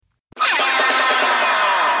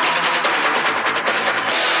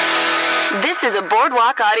This is a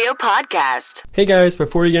Boardwalk Audio podcast. Hey guys,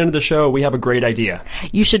 before we get into the show, we have a great idea.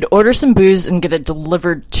 You should order some booze and get it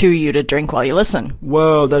delivered to you to drink while you listen.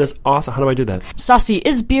 Whoa, that is awesome. How do I do that? Saucy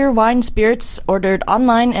is beer, wine, spirits, ordered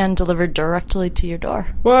online and delivered directly to your door.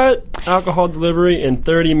 What? Alcohol delivery in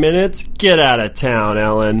 30 minutes? Get out of town,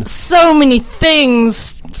 Ellen. So many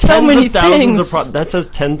things. That says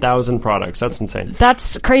 10,000 products. That's insane.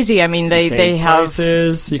 That's crazy. I mean, they have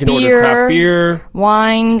prices. You can order craft beer,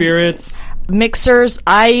 wine, spirits, mixers,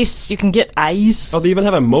 ice. You can get ice. Oh, they even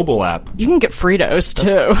have a mobile app. You can get Fritos,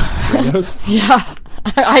 too. Fritos? Yeah.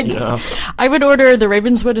 I would order the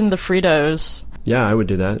Ravenswood and the Fritos. Yeah, I would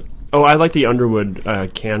do that. Oh, I like the Underwood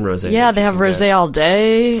can rosé. Yeah, they have rosé all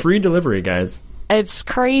day. Free delivery, guys. It's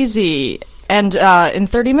crazy. And in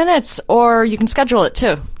 30 minutes, or you can schedule it,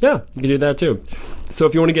 too. Yeah, you can do that, too. So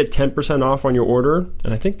if you want to get 10% off on your order,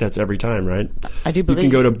 and I think that's every time, right? I do believe. You can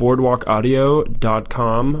go to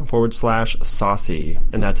boardwalkaudio.com/saucy,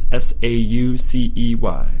 and that's SAUCEY.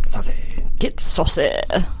 Saucy. Get saucy.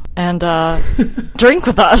 And drink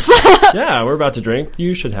with us. Yeah, we're about to drink.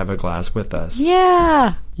 You should have a glass with us.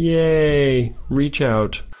 Yeah. Yay. Reach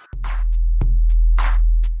out.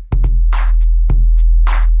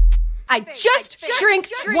 I just drink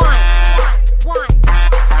wine.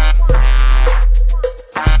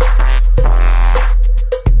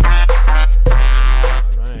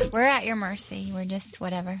 We're at your mercy. We're just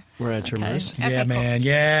whatever. We're at your mercy. Yeah, Okay, man.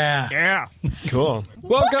 Yeah. Cool.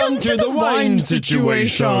 Welcome to the wine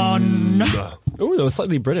situation. Oh, that was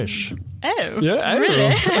slightly British. Oh, Yeah,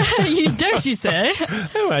 really? Don't you say?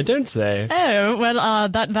 Oh, I don't say. Oh, well,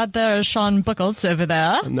 that there's Sean Buckles over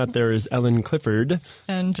there. And that there is Ellen Clifford.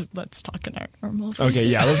 And let's talk in our normal voices. Okay,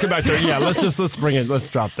 yeah, let's go back to it. Yeah, let's bring it. Let's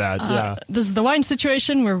drop that. Yeah. This is the wine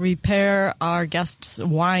situation where we pair our guests'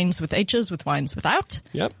 wines with H's with wines without.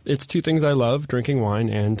 Yep. It's two things I love, drinking wine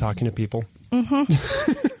and talking to people. Mm-hmm.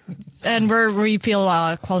 And we feel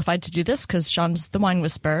qualified to do this because Sean's the wine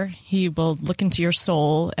whisperer. He will look into your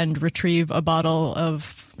soul and retrieve a bottle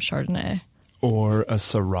of Chardonnay. Or a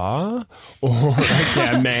Syrah. Or a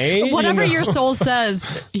Gamay. Whatever your soul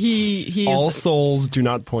says, he's... All souls do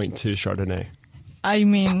not point to Chardonnay. I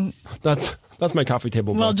mean... That's my coffee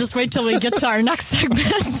table book. Well, just wait till we get to our next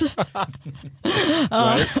segment.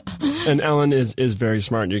 Right? And Ellen is very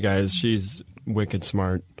smart, you guys. She's wicked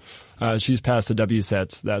smart. She's passed the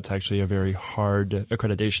WSETs. That's actually a very hard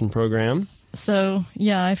accreditation program. So,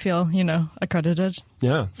 yeah, I feel, accredited.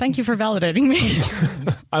 Yeah. Thank you for validating me.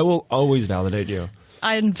 I will always validate you.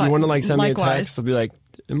 If you want to send me a text, I'll be like,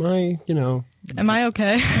 am I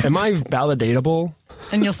okay? Am I validatable?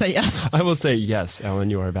 And you'll say yes. I will say yes, Ellen,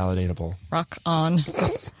 you are validatable. Rock on.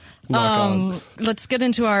 Let's get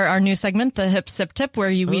into our new segment, the Hip Sip Tip, where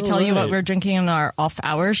we tell you what we're drinking in our off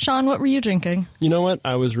hours. Sean, what were you drinking? You know what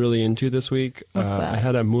I was really into this week? What's that? I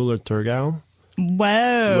had a Müller-Thurgau.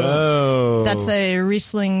 Whoa. That's a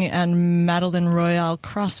Riesling and Madeleine Royale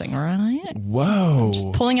crossing, right? Whoa.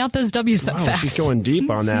 Just pulling out those WSET facts. She's going deep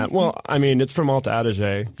on that. Well, I mean, it's from Alta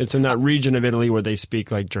Adige. It's in that region of Italy where they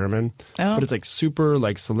speak German. Oh. But it's super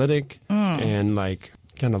Salitic and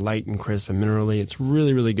kind of light and crisp and minerally. It's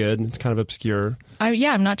really, really good. It's kind of obscure.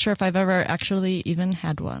 I'm not sure if I've ever actually even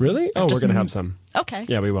had one. Really? Oh, we're going to have some. Okay.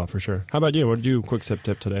 Yeah, we will, for sure. How about you? What did you quick sip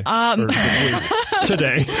tip today? Or this week?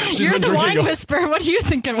 Today. You're the wine whisperer. What do you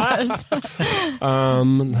think it was?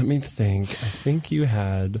 Let me think. I think you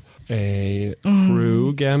had a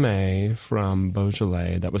Cru Gamay from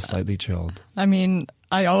Beaujolais that was slightly chilled. I mean,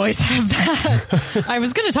 I always have that. I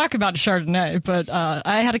was going to talk about Chardonnay, but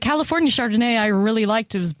I had a California Chardonnay I really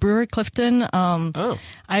liked. It was Brewer Clifton.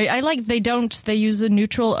 I like they use a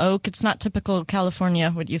neutral oak. It's not typical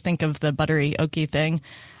California, what you think of the buttery, oaky thing.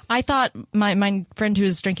 I thought my friend who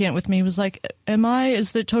was drinking it with me was like,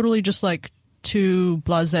 is it totally just too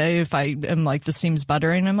blasé if I am this seems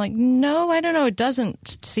buttery? And I'm like, no, I don't know. It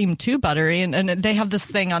doesn't seem too buttery. And they have this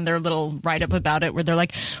thing on their little write-up about it where they're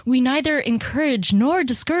like, we neither encourage nor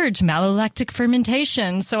discourage malolactic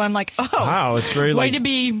fermentation. So I'm like, wow, it's very way to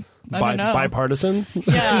be... I don't know. Bipartisan?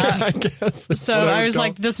 Yeah. I guess. So I was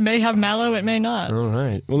like, this may have mallow, it may not. All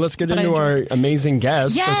right. Well, let's get into our amazing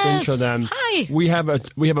guests. Yes. Let's intro them. Hi. We have a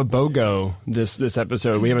BOGO this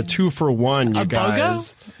episode. We have a 2-for-1, you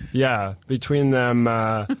guys. BOGO? Yeah. Between them,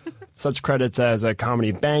 such credits as a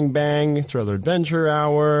Comedy Bang Bang, Thriller Adventure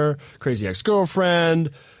Hour, Crazy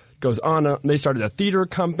Ex-Girlfriend, goes on. They started a theater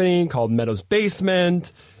company called Meadows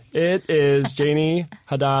Basement. It is Janie,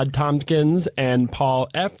 Haddad Tompkins, and Paul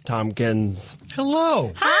F. Tompkins.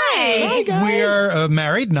 Hello. Hi. guys. We are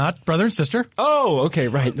married, not brother and sister. Oh, okay,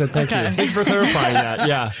 right. Thank you. Thanks for clarifying that.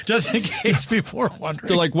 Yeah. Just in case people were wondering.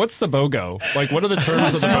 They're like, what's the BOGO? Like, what are the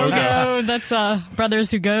terms of the BOGO? Oh, that's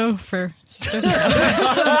brothers who go for sisters.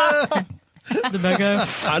 The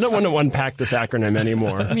BOGO. I don't want to unpack this acronym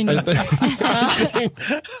anymore. I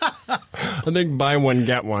think buy one,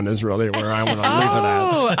 get one is really where I want to leave it at.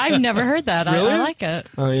 Oh, I've never heard that. Really? I like it.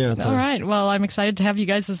 Oh, yeah. All right. Well, I'm excited to have you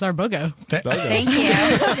guys as our BOGO. Thank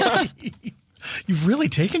you. You've really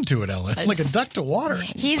taken to it, Ellen. Like a duck to water.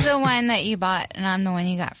 He's the one that you bought, and I'm the one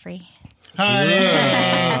you got free.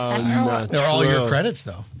 They're all your credits,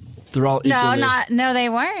 though. They're all equally. No, they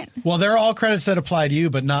weren't. Well, they're all credits that apply to you,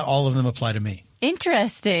 but not all of them apply to me.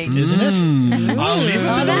 Interesting. Isn't it? I'll leave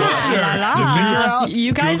it to the listener to figure out.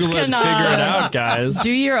 You guys Google can it, figure it out, guys.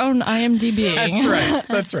 do your own IMDb.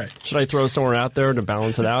 That's right. Should I throw somewhere out there to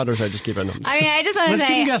balance it out, or should I just keep it? I mean, I just want to Let's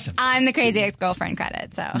keep say guessing. I'm the crazy ex-girlfriend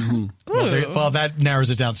credit, so. Well, that narrows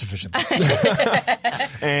it down sufficiently.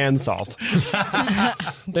 And salt.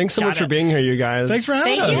 Thanks so much for being here, you guys. Thanks for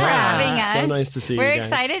having us. Thank you for having us. So nice to see We're you guys.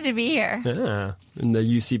 excited to be here. Yeah. In the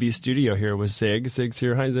UCB studio here with Zig. Zig's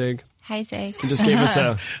here. Hi, Zig. Hi, Zig. He just gave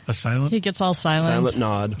us A silent? He gets all silent. silent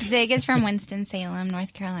nod. Zig is from Winston-Salem,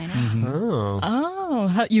 North Carolina. Oh.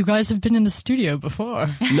 Oh, you guys have been in the studio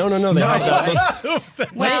before. No. They have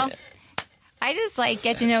that. Well, I just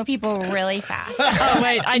get to know people really fast. Oh,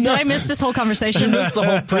 wait. Did I miss this whole conversation? That's the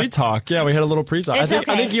whole pre-talk. Yeah, we had a little pre-talk. It's I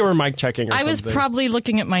okay. think you were mic checking or I was something. probably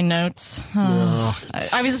looking at my notes.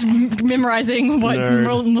 I was memorizing what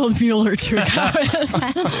Nerd. Mueller 2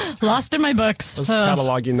 is. Lost in my books. I was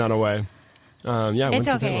cataloging that away. Yeah, It's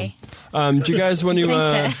Winston-Salem. okay. Do you guys want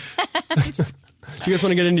to... Do you guys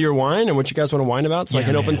want to get into your wine and what you guys want to whine about? So I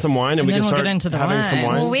can open some wine and we then can we'll start get into the having wine. some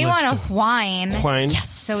wine. Well, we want to whine. Wine.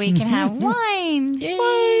 So we can have wine.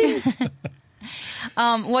 Yay.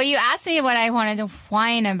 Well, you asked me what I wanted to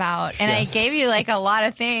whine about, and Yes. I gave you a lot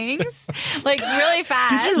of things, really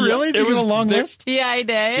fast. Did you really? It Did you was get a long thick. list? Yeah, I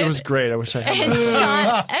did. It was great. I wish I had and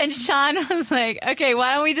that. Sean was like, "Okay,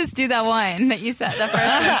 why don't we just do that one that you said the first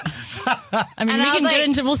one?" I mean, And we I can was get like-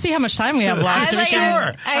 into. We'll see how much time we have left. I was Sure,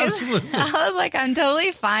 I absolutely. was like, I'm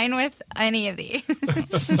totally fine with any of these,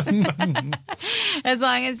 as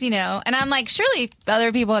long as And I'm like, surely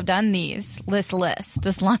other people have done this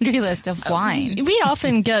laundry list of wine. We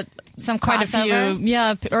often get Some quite crossover?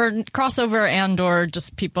 a few, or crossover, and or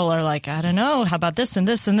just people are like, I don't know, how about this and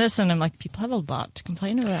this and this, and I'm like, people have a lot to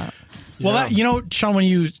complain about. Well, Sean, when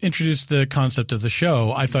you introduced the concept of the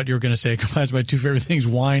show, I thought you were going to say it combines my two favorite things,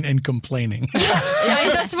 wine and complaining.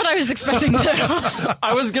 Yeah, that's what I was expecting too.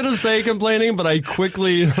 I was going to say complaining, but I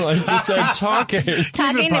quickly just said talking.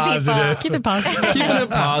 Talking to positive. people. Keep it positive. Keeping it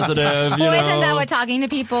positive, Well, isn't that what talking to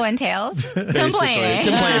people entails? Basically. Complaining.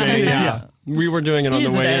 Complaining, yeah. We were doing it on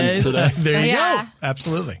These the way in days. today. There you Yeah. go.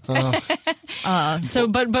 Absolutely. So,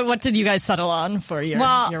 but what did you guys settle on for your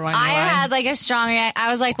Well, your wine? I had a strong reaction. I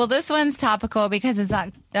was like, well, this one's topical because it's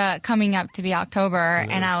coming up to be October.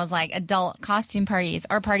 And I was like, adult costume parties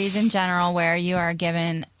or parties in general where you are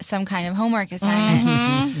given some kind of homework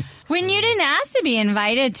assignment. When you didn't ask to be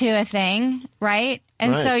invited to a thing, right?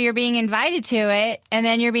 And Right. so you're being invited to it. And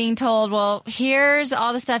then you're being told, well, here's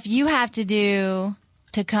all the stuff you have to do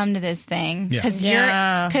to come to this thing because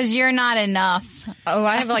Yeah. you're not enough. Oh,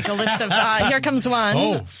 I have a list of. Here comes one. Oh,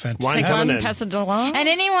 Wine fantastic. coming One, in. pass it along. And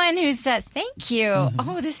anyone who says thank you,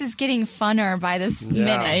 oh, this is getting funner by this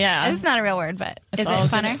minute. Yeah. It's not a real word, but is it all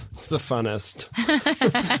funner? It's the funnest.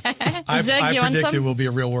 I Zig, you want predict some? it will be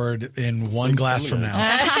a real word in one glass from now.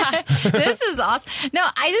 This is awesome. No,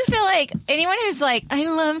 I just feel like anyone who's like, I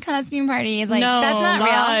love costume parties, like No, that's not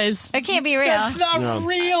lies. real. It can't be real. That's not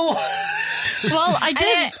real. Well, I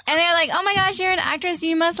did. And they're like, oh my gosh, you're an actress,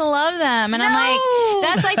 you must love them. And I'm like,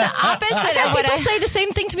 that's like the opposite I've of had what people I say the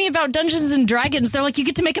same thing to me about Dungeons and Dragons. They're like, you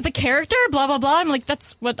get to make up a character, blah blah blah. I'm like,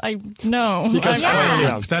 that's what I know. Because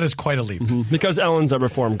Yeah. That is quite a leap. Because Ellen's a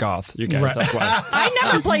reformed goth, you guys. Right. That's why. I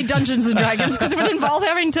never played Dungeons and Dragons because it would involve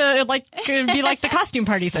having to be like the costume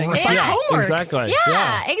party thing. It's like Yeah. homework. Exactly.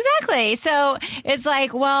 Yeah, exactly. So it's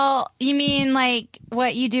like, well, you mean like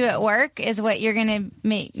what you do at work is what you're going to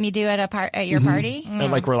make me do at your party?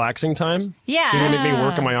 At relaxing time? Yeah. You're going to make me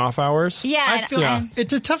work in my off hours? Yeah. I and- feel Yeah.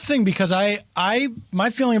 it's a tough thing because my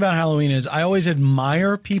feeling about Halloween is I always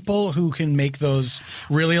admire people who can make those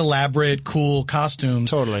really elaborate, cool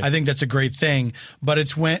costumes. Totally. I think that's a great thing. But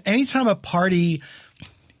it's anytime a party,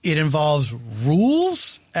 it involves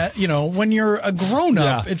rules. When you're a grown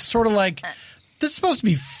up, Yeah. it's sort of like this is supposed to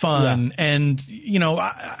be fun, and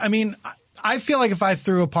I feel like if I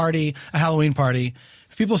threw a Halloween party,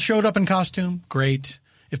 if people showed up in costume, great.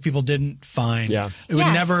 If people didn't, fine. Yeah. It would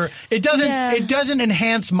never. It doesn't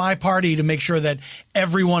enhance my party to make sure that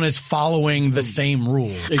everyone is following the same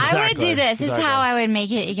rules. Exactly. I would do this. This is how I would make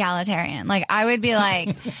it egalitarian. Like, I would be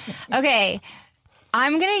like, okay,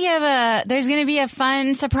 I'm going to there's going to be a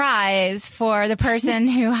fun surprise for the person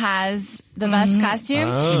who has the best costume.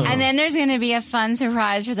 Oh. And then there's going to be a fun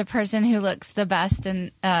surprise for the person who looks the best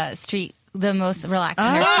in the most relaxed.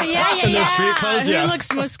 In their street clothes, Who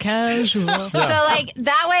looks most casual? So like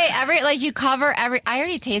that way, you cover every. I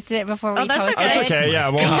already tasted it before we toasted That's it. okay. Yeah.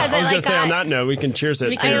 Well, Because I was I, going to say on that note, we can cheers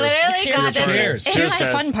it. I literally got this. Cheers. Cheers to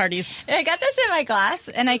guys. fun parties. I got this in my glass,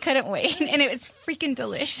 and I couldn't wait, and it was freaking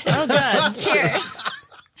delicious. Oh, good. Cheers.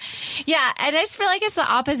 Yeah, and I just feel like it's the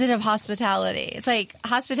opposite of hospitality. It's like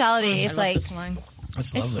hospitality. I It's love like this wine.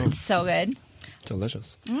 That's lovely. it's so good.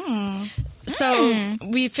 Delicious. So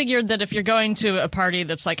we figured that if you're going to a party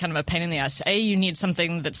that's like kind of a pain in the ass, you need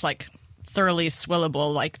something that's like thoroughly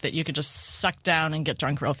swillable, like that you could just suck down and get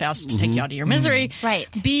drunk real fast to take you out of your misery. Right.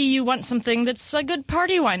 B, you want something that's a good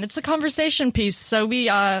party wine, that's a conversation piece. So we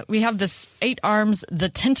have this 8 Arms, the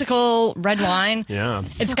Tentacle red wine. Yeah.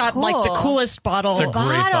 It's So got like the cool. coolest bottle. It's a great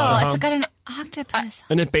bottle. It's got an octopus.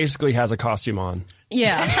 And it basically has a costume on.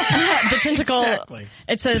 Yeah, the Tentacle. Exactly.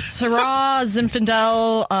 It's a Syrah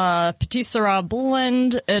Zinfandel Petit Syrah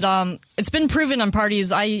blend. It's been proven on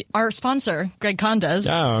parties. Our sponsor, Greg Condes.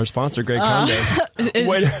 Yeah, our sponsor, Greg Condes.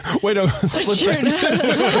 Wait a slip in.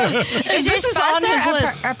 Is your This is on sponsor his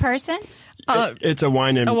list. a person? It's a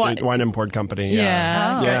wine import company.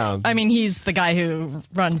 Yeah. Oh. Yeah. I mean, he's the guy who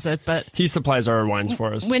runs it, but He supplies our wines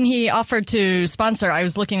for us. when he offered to sponsor, I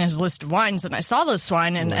was looking at his list of wines and I saw this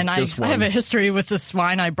wine, and I this one. have a history with this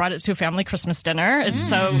wine. I brought it to a family Christmas dinner, and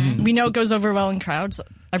so we know it goes over well in crowds.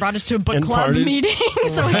 I brought it to a book And club parties. meeting,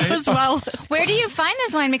 so it goes well. Where do you find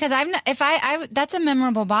this wine? Because that's a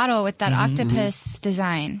memorable bottle with that octopus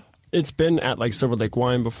design. It's been at like Silver Lake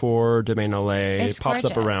Wine before, Domaine LA. It's It pops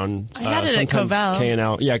up gorgeous. around. I had it at sometimes Covell.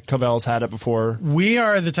 K&L. Yeah, Covell's had it before. We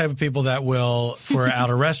are the type of people that will, if we're at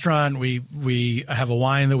a restaurant, we have a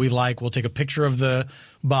wine that we like, we'll take a picture of the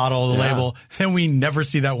bottle, the label, and we never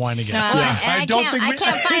see that wine again. And I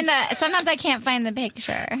can't find the. Sometimes I can't find the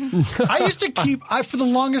picture. I used to keep, for the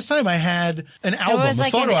longest time, I had an album, was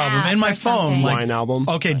like a photo an album app in my or phone. something. Like, Wine album.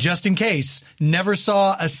 Okay, just in case. Never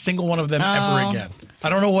saw a single one of them ever again. I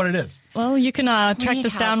don't know what it is. Well, you can track need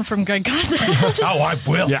this help. down from Greg Condes. Oh, I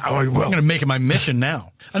will. Yeah, I will. I'm going to make it my mission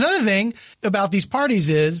now. Another thing about these parties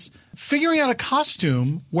is figuring out a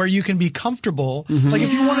costume where you can be comfortable. Like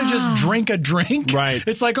if you want to just drink a drink, Right.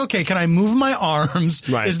 it's like, okay, can I move my arms?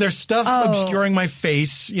 Right. Is there stuff obscuring my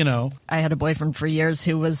face? You know, I had a boyfriend for years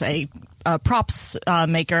who was a props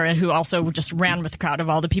maker and who also just ran with the crowd of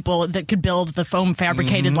all the people that could build the foam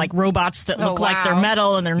fabricated like robots that look like they're wow.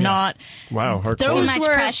 metal and they're not. Wow. Those Too Hardcore. much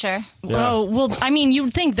were- pressure. Oh, well, I mean, you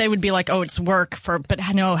would think they would be like, oh, it's work but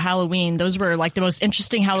no, Halloween. Those were like the most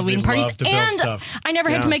interesting Halloween they parties. love to build And stuff. I never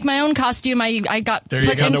had to make my own costume. I got There you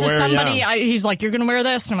put go. into Underwear, somebody. yeah. He's like, you're going to wear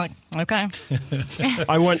this? And I'm like, okay.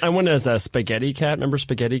 I went as a spaghetti cat. Remember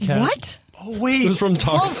Spaghetti Cat? What? oh wait, It was from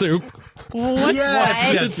Talk Soup.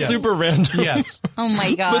 Yes, It's super random. Yes. Oh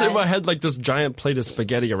my god. But if I had like this giant plate of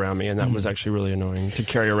spaghetti around me, and that was actually really annoying to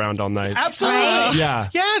carry around all night. Absolutely. Right? Yeah.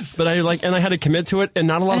 Yes. But I had to commit to it, and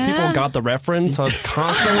not a lot of people got the reference, so I was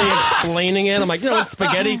constantly explaining it. I'm like, it's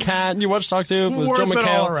Spaghetti Cat. You watch Talk Soup. It was Worth Joe it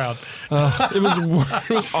all McHale. around. It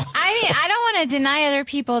was awful. I mean, I don't want to deny other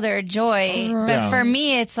people their joy, but Yeah. for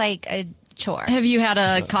me, it's like a chore. Have you had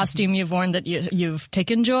a costume you've worn that you've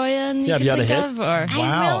taken joy in? Yeah, have you had a think hit? of, or?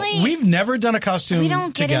 Wow. really- We've never done a costume We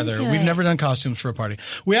don't get together. into We've it. never done costumes for a party.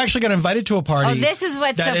 We actually got invited to a party. Oh, this is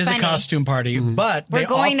what's that so is funny. a costume party, but We're they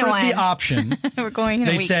going to offered the one. option. We're going. In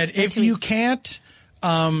a They week, said in if 2 you weeks.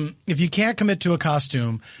 can't commit to a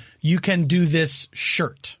costume, you can do this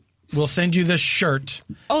shirt. We'll send you this shirt,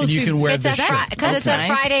 and you so can wear It's this a shirt. because it's That's a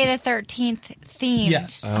nice. Friday the 13th theme.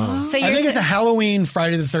 Yes. So you're I think it's a s- Halloween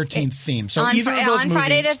Friday the 13th theme. So on either Fri- of those on movies,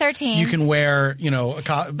 Friday the 13th. you can wear,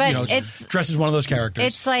 But it's- dress as one of those characters.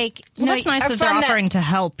 It's like Well, that's nice that they're from the- offering to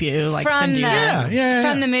help you, like from send the you. Yeah.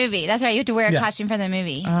 from the movie. That's right. You have to wear a Yes. costume from the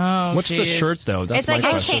movie. Oh, What's the geez. shirt though? That's It's my like a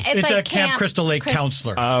question. can- It's like a Camp Crystal Lake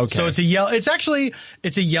counselor. Oh, okay. So it's a yellow.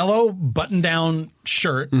 It's a yellow button-down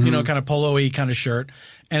shirt, kind of polo-y kind of shirt,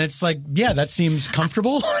 and it's like, that seems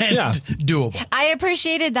comfortable and Yeah. doable. I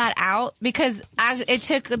appreciated that out because it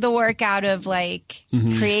took the work out of like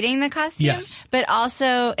creating the costume, Yes. but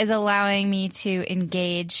also is allowing me to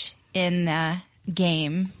engage in the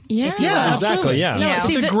game. Yeah. Yeah, Exactly, absolutely. yeah. No, It's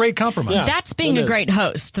see, a the- great compromise. Yeah. That's being It a is. great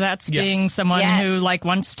host. That's Yes. being someone Yes. who like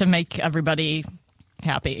wants to make everybody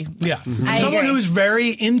happy. Yeah. I Someone agree. who's very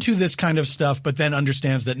into this kind of stuff, but then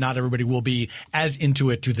understands that not everybody will be as into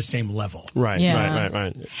it to the same level. Right, Yeah.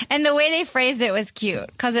 right. And the way they phrased it was cute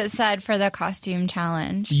because it said for the costume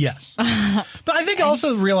challenge. Yes. But I think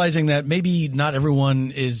also realizing that maybe not everyone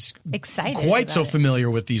is Excited quite about so it. familiar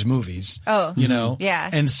with these movies. Oh. You know? Yeah.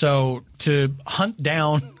 And so to hunt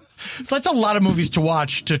down, that's a lot of movies to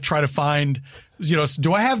watch to try to find,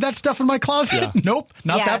 do I have that stuff in my closet? Yeah. Nope,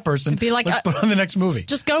 not Yeah. that person. Be like, Let's put on the next movie.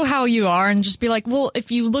 Just go how you are and just be like, well, if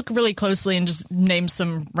you look really closely and just name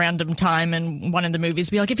some random time in one of the movies,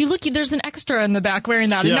 be like, if you look, there's an extra in the back wearing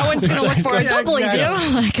that, and Yeah. no one's going to look for it. Yeah, They'll believe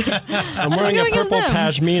exactly. you. Like, I'm wearing a going as purple them.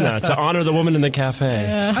 pashmina to honor the woman in the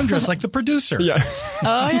cafe. I'm dressed like the producer. Yeah.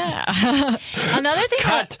 oh yeah. Another thing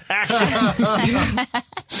Cut. Action.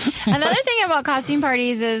 Another thing about costume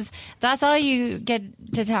parties is that's all you get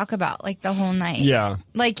to talk about like the whole night. Yeah.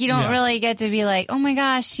 Like you don't Yeah. really get to be like, oh my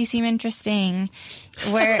gosh, you seem interesting.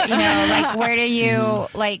 Where like where do you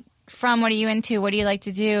like from? What are you into? What do you like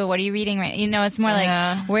to do? What are you reading right? It's more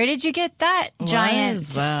Yeah. like where did you get that giant?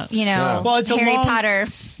 is that? Well, it's a Harry long- Potter.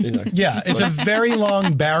 Yeah, it's a very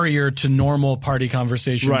long barrier to normal party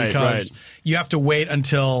conversation Right, because right. you have to wait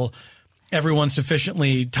until everyone's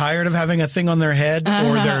sufficiently tired of having a thing on their head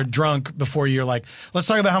or they're drunk before you're like, let's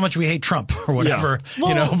talk about how much we hate Trump or whatever,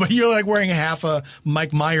 but you're like wearing half a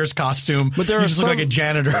Mike Myers costume. But there you are just look some- like a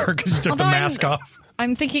janitor because you took the Although mask off.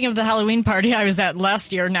 I'm thinking of the Halloween party I was at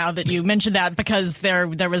last year now that you mentioned that because there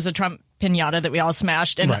was a Trump pinata that we all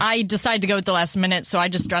smashed and Right. I decided to go at the last minute, so I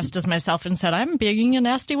just dressed as myself and said, I'm being a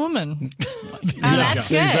nasty woman. That's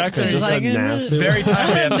good. Exactly. Just Like, a nasty. Very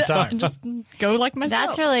timely at the time. Just go like myself.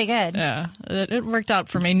 That's really good. Yeah, it worked out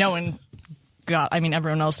for me. No one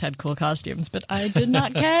everyone else had cool costumes, but I did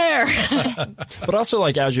not care. But also,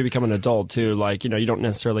 like, as you become an adult, too, like, you don't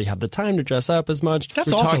necessarily have the time to dress up as much. That's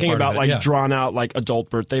We're also talking part of about, it, like, yeah. drawn out, like, adult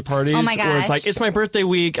birthday parties. Oh, my Where it's gosh. like, it's my birthday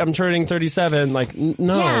week, I'm turning 37. Like,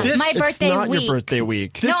 no. Yeah, This- my it's birthday It's not week. your birthday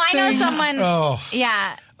week. No, I know thing- someone. Oh.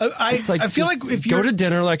 Yeah. I feel just like if you go to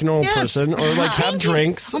dinner like a normal Yes. person or, like, have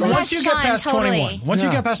drinks. Oh my or- gosh. Once you get Sean, past totally. 21, once you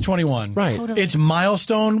Yeah. get past 21, Right. Totally. it's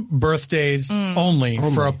milestone birthdays only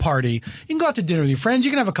for a party. You can go out to dinner with your friends.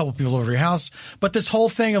 You can have a couple people over to your house. But this whole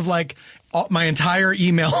thing of like my entire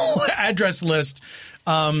email address list,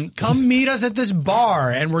 come meet us at this bar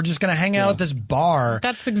and we're just going to hang out at this bar.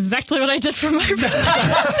 That's exactly what I did for my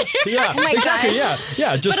birthday. Yeah, my exactly. God.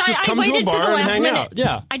 Yeah. Just But I come to a waited to the bar and last hang minute. out.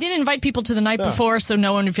 Yeah. I didn't invite people to the night before, so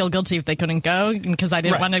no one would feel guilty if they couldn't go, because I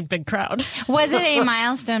didn't Right. want a big crowd. Was it a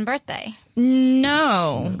milestone birthday?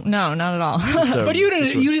 No, not at all. So- But you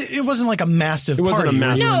didn't. It wasn't like a massive. It wasn't party. a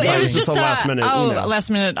massive No, party. it was just just a last minute. last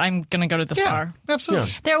minute. I'm gonna go to this Yeah, bar.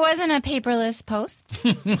 absolutely. There wasn't a paperless post.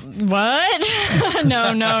 What?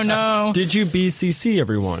 No. Did you BCC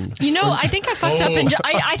everyone? I think I fucked up. And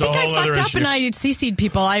I think the I whole other fucked up issue. and I CC'd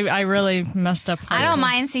people. I really messed up. I don't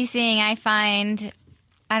mind CCing.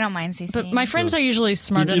 I don't mind CCing. But my friends are usually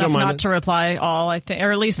smart You don't enough mind not it? to reply all. I think,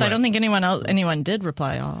 or at least I don't think anyone did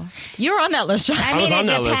reply all. You were on that list, John. I I was mean, on it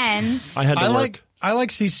that list. depends. I had to work. I like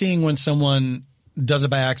CCing when someone does it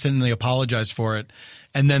by accident and they apologize for it,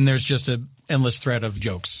 and then there's just an endless thread of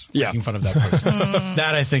jokes making fun of that person.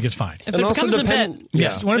 That I think is fine. If it becomes a bit.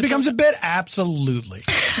 Yes, when it becomes a bit, absolutely.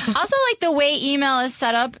 Also, like the way email is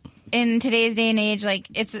set up in today's day and age, like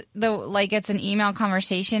it's an email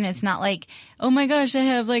conversation. It's not like, oh my gosh, I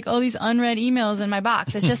have like all these unread emails in my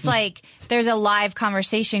box. It's just like there's a live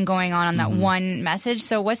conversation going on that one message.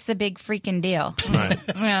 So what's the big freaking deal? Right.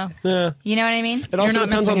 Yeah. You know what I mean? It also not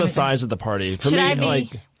depends missing on the anything. size of the party. For Should me, I be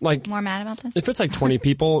like more mad about this? if it's like 20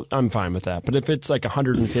 people, I'm fine with that. But if it's like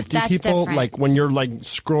 150 That's people, different. like when you're like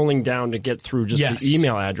scrolling down to get through just Yes. the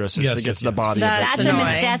email addresses Yes, to get yes, to the yes. body That's of That's it.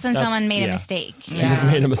 annoying. that's when someone made a yeah. mistake. Someone's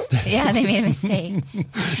made a mistake. Yeah, they made a mistake.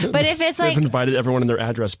 But if it's like They've invited everyone in their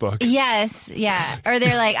address book. yes, yeah. Or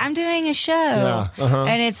they're like, I'm doing a show. Yeah,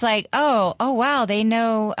 And it's like, oh wow, they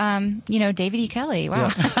know David E. Kelly. Wow.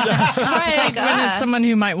 Right. like, when it's someone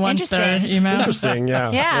who might want their interesting. email. Interesting,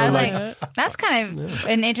 yeah. Yeah, I Or was like, that's kind of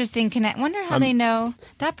an interesting connect. Wonder how they know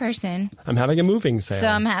that person. I'm having a moving sale. So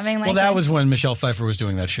I'm having like Well, that was when Michelle Pfeiffer was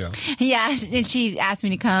doing that show. yeah, and she asked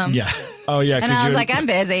me to come. Yeah, oh yeah, And I was like, I'm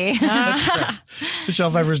busy.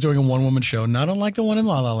 Michelle Pfeiffer was doing a one-woman show, not unlike the one in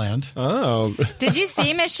La La Land. oh, Did you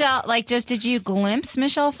see Michelle? Like, did you glimpse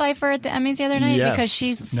Michelle Pfeiffer at the Emmys the other night? Yes. Because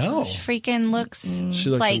she's No. freaking looks she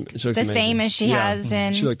looked like she looked the amazing. same as she Yeah. has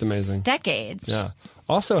in She looked amazing. decades. Yeah.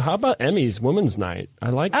 Also, how about Emmys Women's Night? I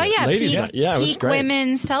like Oh it. yeah, Ladies peak, Night. Yeah, it was peak great.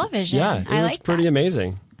 women's television. Yeah, it I was like pretty that.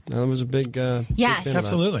 amazing. I was a big Yes. big fan of that.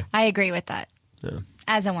 Absolutely. I agree with that. Yeah.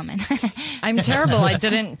 As a woman. I'm terrible. I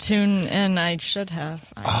didn't tune in. I should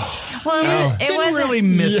have. Well, it Didn't wasn't really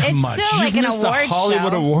miss it's much. still like an Missed a award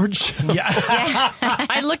Hollywood show. award show.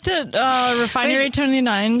 I looked at Refinery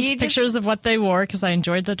 29's You just- pictures of what they wore because I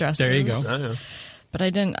enjoyed the dresses. There you go. Yeah. But I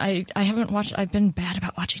didn't. I haven't watched. I've been bad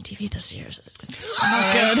about watching TV this year. It's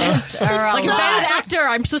not Good. like a bad actor.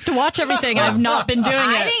 I'm supposed to watch everything. I've not been doing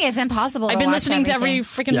I it. think it's impossible. I've to been watch listening to every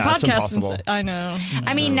everything. freaking Yeah, it's podcast. impossible. I know.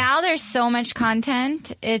 I mean, now there's so much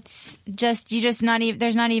content. It's just not even.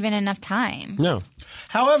 There's not even enough time. No.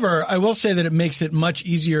 However, I will say that it makes it much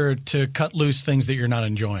easier to cut loose things that you're not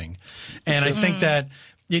enjoying. And I think that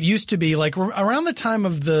it used to be like around the time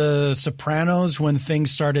of The Sopranos when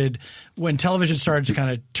television started to kind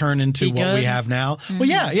of turn into Be what good? we have now. Well,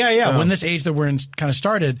 yeah. When this age that we're in kind of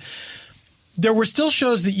started, there were still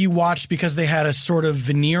shows that you watched because they had a sort of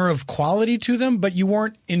veneer of quality to them, but you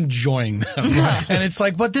weren't enjoying them. And it's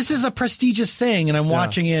like, but this is a prestigious thing, and I'm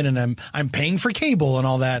watching it, and I'm paying for cable and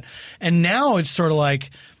all that. And now it's sort of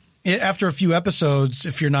like, after a few episodes,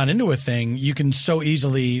 if you're not into a thing, you can so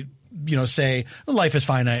easily, say, well, life is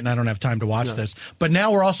finite and I don't have time to watch this. But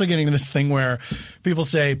now we're also getting to this thing where people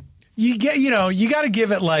say, you got to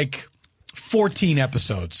give it like 14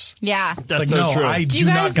 episodes. Yeah. That's like, so no, true. I do you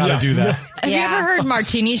not guys- got to do that. Have you Yeah. ever heard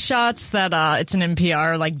Martini Shots? That it's an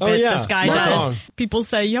NPR bit yeah. this guy No. does. People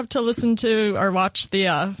say you have to listen to or watch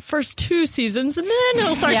the first 2 seasons and then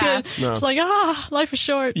it'll start Yeah. to. No. It's like life is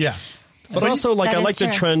short. Yeah. But also, That I is like the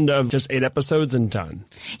true. trend of just 8 episodes and done.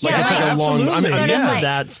 Like, Yeah. it's like a long. I'm Absolutely. into Sort of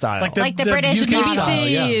that style. Like the British UK model. style,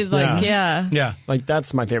 BBC, yeah. Yeah. Like,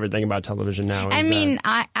 that's my favorite thing about television now. I is mean, that-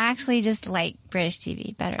 I actually just like British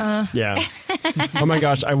TV better. yeah. Oh my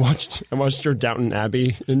gosh, I watched your Downton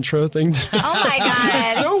Abbey intro thing. Oh my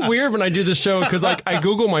god. It's so weird when I do the show because I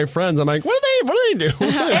Google my friends. I'm like, what do they do?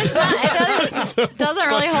 It doesn't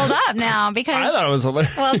really hold up now because. I thought it was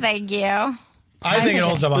hilarious. Well, thank you. I think it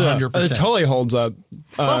holds up 100%. It totally holds up.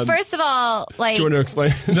 Well, first of all, like, Do you want to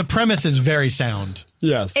explain? The premise is very sound.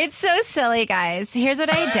 Yes. it's so silly, guys. Here's what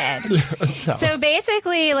I did. So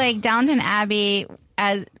basically, like Downton Abbey,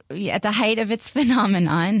 at the height of its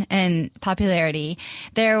phenomenon and popularity,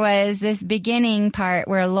 there was this beginning part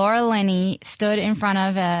where Laura Linney stood in front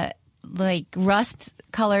of a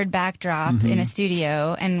rust-colored backdrop in a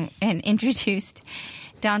studio and introduced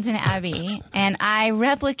Downton Abbey, and I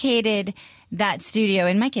replicated that studio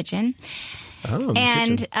in my kitchen.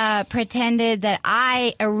 And pretended that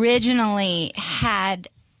I originally had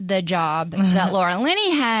the job that Laura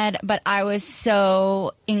Linney had, but I was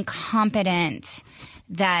so incompetent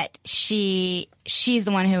that she's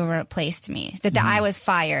the one who replaced me. That I was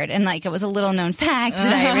fired, and like it was a little known fact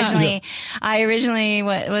that I originally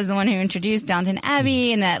was the one who introduced Downton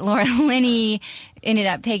Abbey, and that Laura Linney ended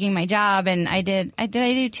up taking my job. And I did I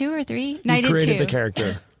do 2 or 3? No, I did 2. created the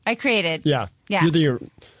character. I created. Yeah. Yeah. You're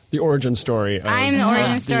the origin story. Of, I'm the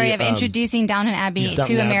origin story the, of introducing Downton Abbey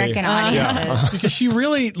Downton to Abbey. American audiences.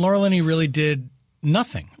 Because Laura Linney really did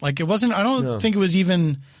nothing. Like it wasn't, I don't think it was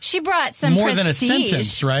even She brought some more than a prestige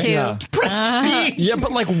sentence, right? to- Yeah. prestige. Yeah,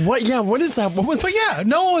 but like what? Yeah, what is that? What was? But yeah,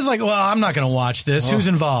 no one was like, well, I'm not going to watch this. Who's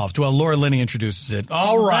involved? Well, Laura Linney introduces it.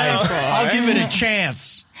 All right. I'll give it a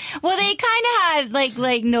chance. Well, they kind of had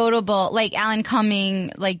like notable, like Alan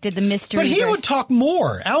Cumming, like did the mystery. But he would talk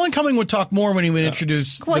more. Alan Cumming would talk more when he would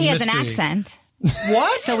introduce Well, the he has mystery. an accent,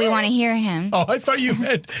 What? so we want to hear him. Oh, I thought you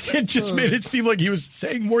meant it just made it seem like he was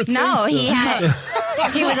saying more things. No, he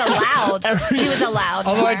was allowed. He was allowed.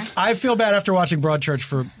 Although more. I feel bad after watching Broadchurch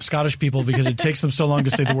for Scottish people because it takes them so long to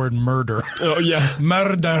say the word murder. Oh yeah.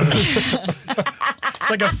 Murder. It's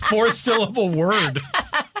like a 4-syllable word.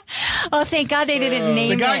 Oh, thank God they didn't name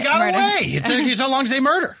The guy it. got murder. away. It took you so long to say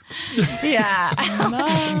murder. Yeah.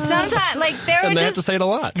 Sometimes, like there were And they have to just say it a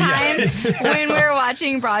lot. times when we were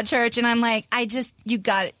watching Broadchurch, and I'm like, you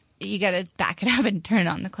got to back it up and turn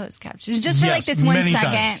on the closed captions just for like Yes, this 1 many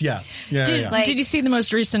second. times. Yeah. Did, Like- did you see the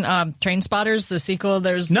most recent Train Spotters, the sequel?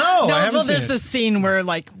 There's No, I haven't Well, seen there's it. this scene where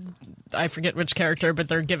like I forget which character, but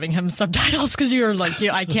they're giving him subtitles because you're like,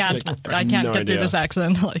 I can't no get through idea. this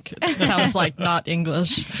accent. Like it sounds like not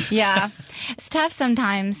English. Yeah. It's tough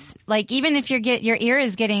sometimes. Like even if your ear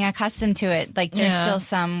is getting accustomed to it, like there's Yeah. still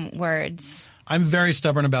some words. I'm very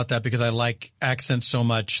stubborn about that because I like accents so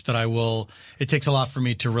much that it takes a lot for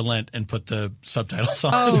me to relent and put the subtitles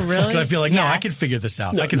on. Oh, really? Because I feel like, no, I can figure this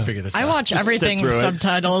out. I can figure this out. I watch everything with through it.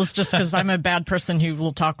 subtitles just because I'm a bad person who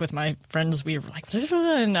will talk with my friends. We're like,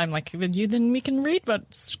 and I'm like, then we can read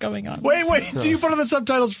what's going on. Wait. Do you put on the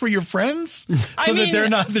subtitles for your friends so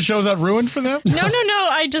that the show's not ruined for them? No.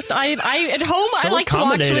 I at home I like to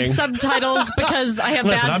watch with subtitles because I have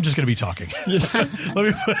Listen, bad. I'm just going to be talking.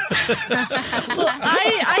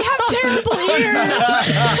 I have terrible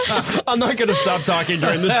ears. I'm not going to stop talking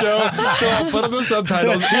during the show, so I'll put on the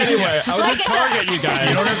subtitles. Anyway, I was at Target, you guys.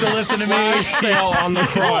 You don't have to listen to me. Sale on the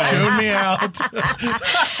cry. Tune me out.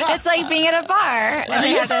 It's like being at a bar.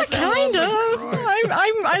 Kind of.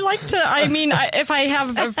 I like to. I mean, if I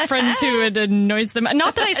have friends who it annoys them,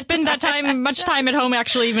 not that I spend much time at home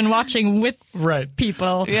actually even watching with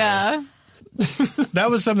people. Yeah. That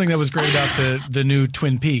was something that was great about the new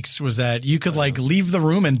Twin Peaks was that you could like leave the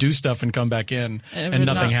room and do stuff and come back in and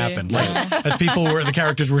nothing happened. Like as the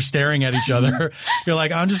characters were staring at each other, you're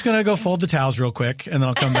like, I'm just gonna go fold the towels real quick and then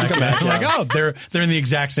I'll come back. Like, oh, they're in the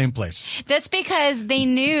exact same place. That's because they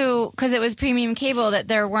knew, because it was premium cable, that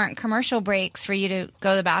there weren't commercial breaks for you to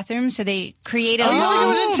go to the bathroom, so they created. It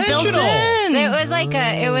was intentional. It was like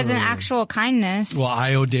it was an actual kindness. Well,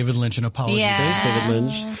 I owe David Lynch an apology. Yeah. Thanks, David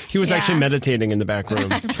Lynch. He was actually meditating in the back room.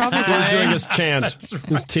 Probably. He was doing his chant,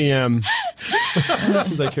 his TM.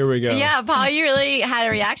 He's like, here we go. Yeah, Paul, you really had a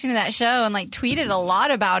reaction to that show and like tweeted a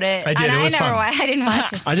lot I did. I did. And it was fun. I didn't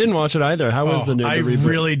watch it. I didn't watch it either. How was the new? I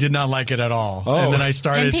really did not like it at all. Oh. And then I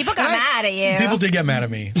started. And people got mad at you. People did get mad at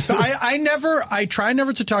me. I try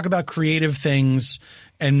never to talk about creative things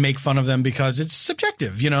and make fun of them because it's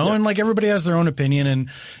subjective, and like everybody has their own opinion and,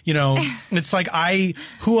 it's like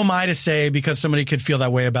who am I to say because somebody could feel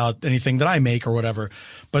that way about anything that I make or whatever.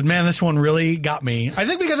 But man, this one really got me. I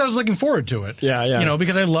think because I was looking forward to it. Yeah.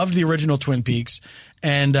 Because I loved the original Twin Peaks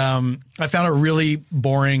and, I found it really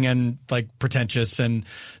boring and like pretentious. And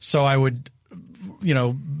so I would,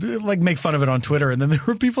 like make fun of it on Twitter. And then there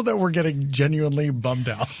were people that were getting genuinely bummed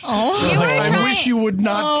out. Oh, I wish you would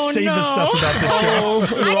not say this stuff about this show.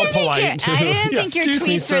 They're all polite. I didn't think your Excuse me,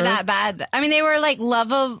 tweets were sir. that bad. I mean, they were like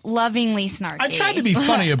lovingly snarky. I tried to be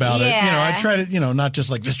funny about it. Yeah. I tried to, not just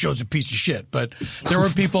like this show's a piece of shit, but there were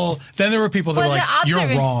people that were like,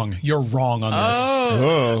 you're wrong. You're wrong on this.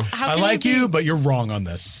 Oh. I like you, but you're wrong on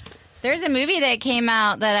this. There's a movie that came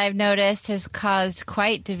out that I've noticed has caused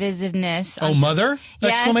quite divisiveness. Oh, Mother?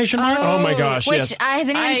 Yes. Exclamation mark? Oh my gosh, Which, yes. Has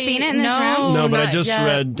anyone seen it in this no. room? No, but I not just yet.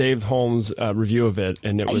 read Dave Holmes' review of it,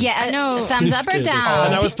 and it was thumbs up or down.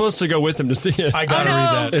 And I was supposed to go with him to see it. I gotta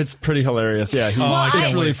read that. It's pretty hilarious. Yeah,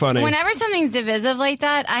 it's really funny. Whenever something's divisive like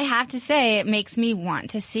that, I have to say it makes me want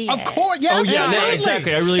to see it. Of course, yeah. Oh yeah, absolutely.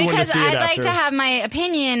 exactly. I really want to Because see it I'd like after. to have my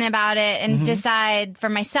opinion about it and decide for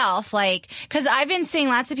myself. Like, because I've been seeing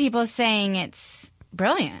lots of people saying it's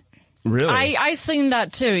brilliant. Really? I've seen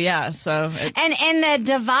that too. Yeah. So And the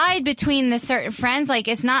divide between the certain friends, like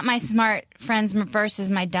it's not my smart friends versus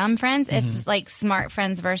my dumb friends. It's like smart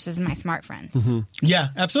friends versus my smart friends. Yeah,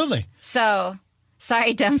 absolutely. So,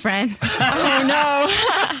 sorry, dumb friends. oh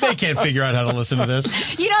no. They can't figure out how to listen to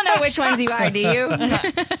this. You don't know which ones you are, do you?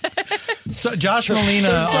 So Josh Molina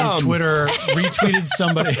on dumb. Twitter retweeted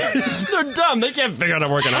somebody. They're dumb. They can't figure out how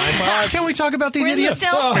to work an iPod. Can we talk about these We're idiots?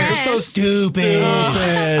 still They're friends. so stupid.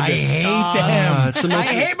 I hate it's the them. I most-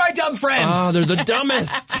 hate my dumb friends. Oh, they're the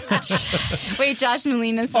dumbest. Wait, Josh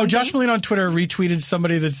Molina. Oh, Josh Molina on Twitter retweeted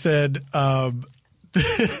somebody that said,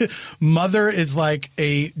 Mother is like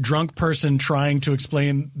a drunk person trying to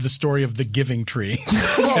explain the story of the Giving Tree.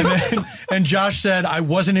 and Josh said, I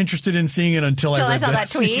wasn't interested in seeing it until I I read saw this. that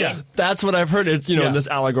tweet. Yeah. That's what I've heard. It's, Yeah. this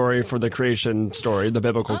allegory for the creation story, the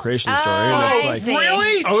biblical creation story. And I it's like, see.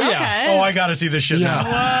 Really? oh, yeah. Okay. Oh, I got to see this shit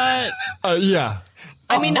now. What? Yeah.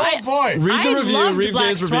 I mean, Oh, boy. Read the I review. loved Read Black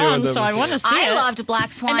Dave's review. Swan, and then- so I want to see it. I loved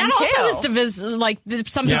Black Swan, And that too. also was like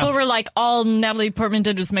some Yeah. people were like, all Natalie Portman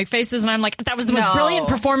did was make faces, and I'm like, that was the most No. brilliant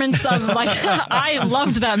performance of like. I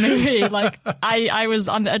loved that movie. Like I was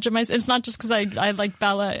on the edge of my. It's not just because I like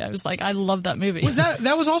ballet. I was like, I love that movie.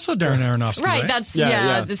 That was also Darren Aronofsky, right? Right. That's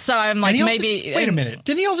Yeah. So I'm And like, he also- maybe. Wait a minute.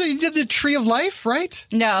 Didn't he did the Tree of Life, right?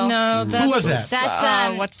 No. No, that's, was that?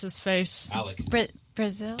 That's, what's his face?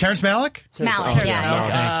 Brazil? Terrence Malick? Malick, yeah.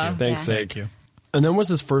 Thank you. Thanks, Thank Nick. you. And then was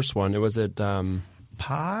his first one? It was at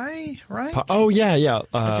Pie, right? Oh yeah.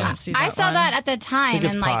 I didn't see that I saw one. that at the time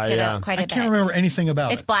it's and Pi, liked it yeah. quite a I bit. can't remember anything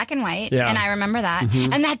about It's it. black and white, Yeah. and I remember that.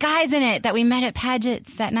 And that guy's in it that we met at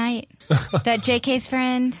Paget's that night. That JK's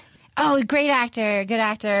friend. Oh, great actor, good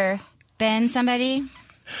actor. Ben somebody.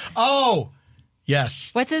 Oh, yes.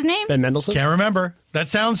 What's his name? Ben Mendelsohn. Can't remember. That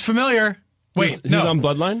sounds familiar. Wait, He's no. on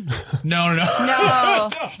Bloodline? No. No,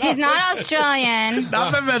 he's not Australian.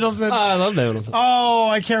 Not Ben Mendelsohn. I love Ben Mendelsohn. Oh,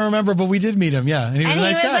 I can't remember, but we did meet him, yeah. And he was And a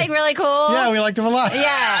he nice was guy. like really cool. Yeah, we liked him a lot.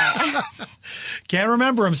 Yeah. Can't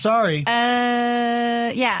remember, I'm sorry.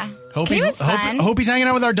 Yeah. He was fun. Hope he's hanging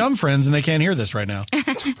out with our dumb friends and they can't hear this right now.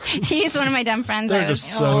 He's one of my dumb friends. They're just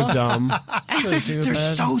so dumb. They're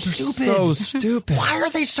so stupid. So stupid. Why are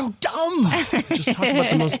they so dumb? Just talk about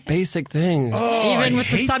the most basic things. Oh, Even I with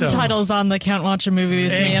the hate them. subtitles on, they can't watch a movie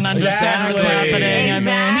with me and understand what's Exactly. happening.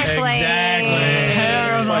 Exactly. Exactly.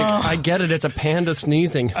 Terrible. It's like, I get it. It's a panda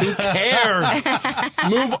sneezing. Who cares?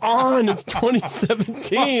 Move on. It's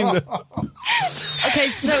 2017. Okay,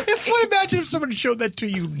 so Imagine if someone showed that to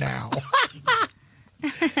you now.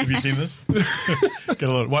 Have you seen this? Get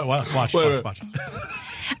a little. Watch.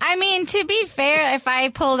 I mean, to be fair, if I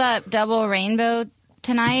pulled up Double Rainbow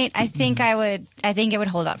tonight, I think it would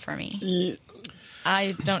hold up for me.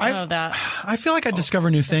 I don't know that. I feel like I discover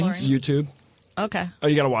new things. YouTube. Okay. Oh,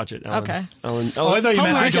 you got to watch it. Ellen. Okay. Ellen. Oh, I thought you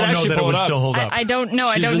meant I you don't can know actually that it pull would up. still hold up. I don't know.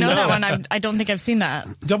 I She's don't a know no. that one. I don't think I've seen that.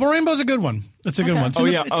 Double Rainbow's a good one. It's a good one. It's in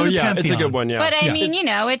the It's a Pantheon. good one. Yeah. But I Yeah. mean,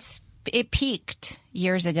 it peaked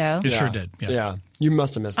years ago. It sure did. Yeah. You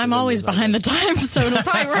must have missed it. I'm always behind the times, so it'll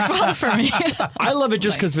probably work well for me. I love it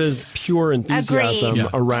just because of his pure enthusiasm Agreed. Yeah.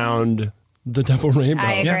 around the Double Rainbow.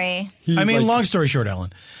 I agree. He, I mean, like- long story short,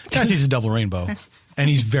 Ellen, Guy sees a double rainbow, and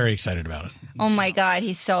he's very excited about it. Oh my God,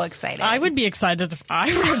 he's so excited. I would be excited if I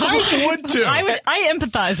were. I would too. I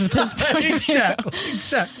empathize with his point.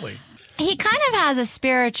 Exactly. He kind of has a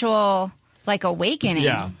spiritual, like, awakening.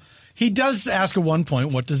 Yeah. He does ask at one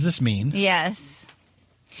point, "What does this mean?" Yes.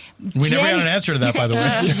 We never got an answer to that, by the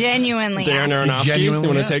way. Genuinely. Darren asked. Aronofsky. You Genuinely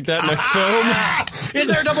want to asked. take that next film? Is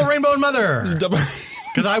there a double rainbow in Mother? Double.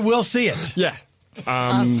 Because I will see it. Yeah.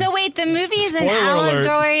 So wait, the movie is an Spoiler alert.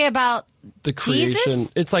 allegory about The creation.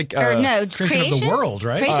 Jesus? It's like or no Creation of the world,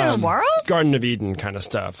 right? Creation of the world. Garden of Eden kind of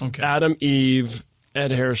stuff. Okay. Adam, Eve,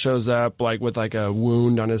 Ed Harris shows up like with like a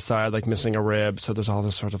wound on his side, like missing a rib. So there's all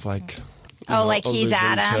this sort of like. Like he's allusion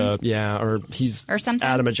Adam? or he's Or something?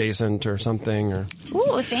 Adam adjacent or something. Or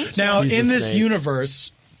Ooh, thank you. Now, He's in the this snake.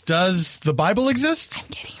 universe, does the Bible exist? I'm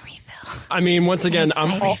getting a refill. I mean, once again,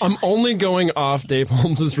 I'm only going off Dave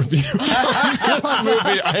Holmes' review of this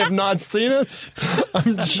movie. I have not seen it.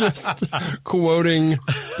 I'm just quoting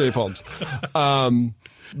Dave Holmes.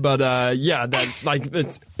 But yeah, that like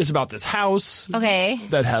it's about this house Okay.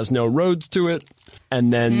 that has no roads to it.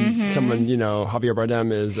 And then someone, Javier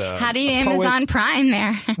Bardem is How do you a poet. Amazon Prime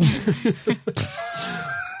there?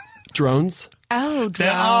 Drones. Oh,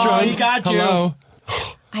 Oh, he got you. Hello.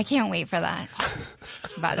 I can't wait for that.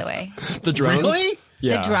 By the way, The drones. Really?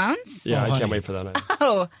 Yeah. the drones. Yeah, Oh, I honey. can't wait for that.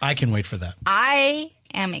 Oh, I can wait for that. I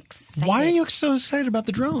am excited. Why are you so excited about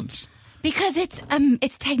the drones? Because it's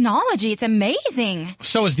technology. It's amazing.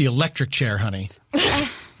 So is the electric chair, honey.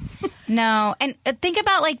 No, and think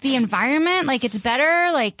about like the environment. Like it's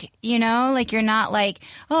better. Like like you're not like,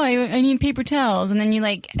 oh, I need paper towels, and then you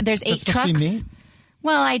like there's 8 supposed to be trucks. me?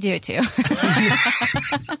 Well, I do it too.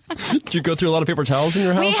 Did you go through a lot of paper towels in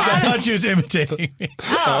your house? We I have thought she was imitating me.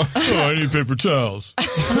 oh I need paper towels.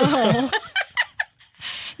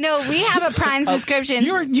 no, we have a Prime subscription.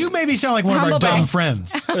 You made me sound like one of our Humble dumb brag.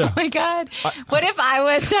 friends. Oh my God! What if I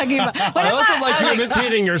was talking about? What I if also I like was you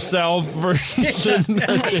imitating yourself version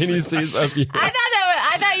that Janie sees of you.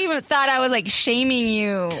 I thought you thought I was like shaming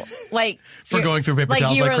you, like For you're- going through paper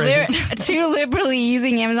towels you like were crazy? too liberally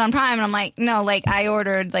using Amazon Prime, and I'm like, no, like I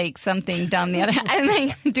ordered like something dumb the other, and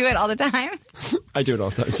like do it all the time. I do it all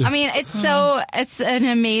the time too. I mean, it's an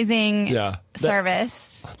amazing Yeah.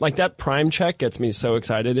 service. Like that Prime check gets me so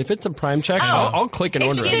excited. If it's a Prime check, I'll click and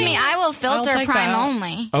order Excuse it. me, I will filter take Prime that.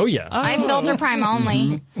 only. Oh yeah. I filter Prime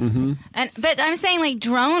only. But I'm saying like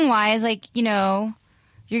drone wise, like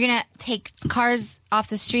you're gonna take cars off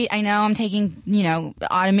the street. I know I'm taking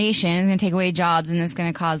automation is gonna take away jobs and it's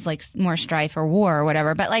gonna cause like more strife or war or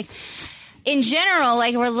whatever. But like in general,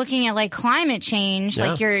 like we're looking at like climate change.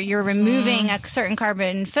 Yeah. Like you're removing a certain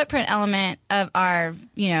carbon footprint element of our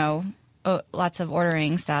lots of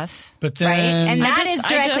ordering stuff. But then- right? And that is I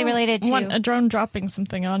directly don't related to want a drone dropping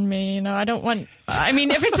something on me. I don't want. I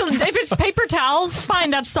mean, if it's paper towels,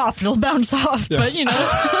 fine. That's soft. It'll bounce off. But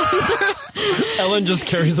Ellen just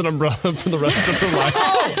carries an umbrella for the rest of her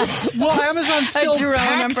life. Well, Amazon still drone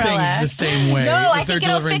pack umbrella. things the same way. No, I if they're think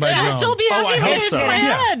it'll delivering fix by that. drone. I'll still be Oh, I having hope it in so. my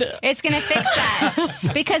Yeah. head. It's going to fix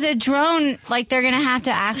that because a drone, like they're going to have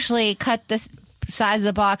to actually cut the size of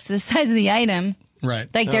the box to the size of the item. Right.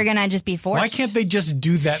 Like they're going to just be forced. Why can't they just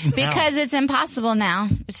do that now? Because it's impossible now.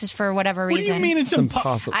 It's just for whatever What do reason. you mean it's impossible?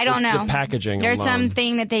 Possible. I don't know. The packaging There's alone.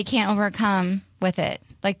 something that they can't overcome with it.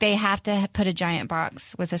 Like they have to put a giant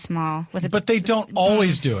box with a small. But they don't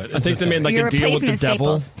always do it. I think they made like Your a deal with the replacement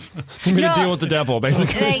devil. staples. They made a deal with the devil,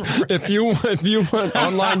 basically. Like- if you want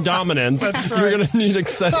online dominance, you're going to need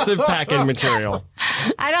excessive packing material.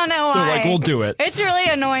 I don't know why. They're like, we'll do it. It's really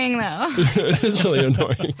annoying though. It is really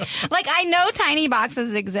annoying. Like I know tiny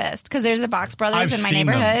boxes exist because there's a Box Brothers I've in my seen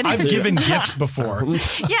neighborhood. them. I've given gifts before.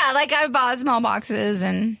 Yeah, like I've bought small boxes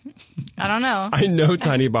and I don't know. I know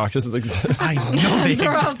tiny boxes exist. I know they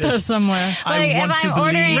They're out there exist. somewhere. I Like, want if to I'm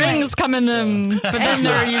believe. ordering Rings come in them, but then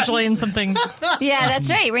they're usually in something. Yeah, that's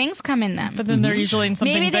right. Rings come in them. But then they're usually in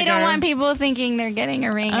something. Maybe they bigger. don't want people thinking they're getting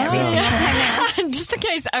a ring every single time. Just in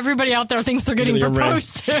case everybody out there thinks they're getting Getting a ring.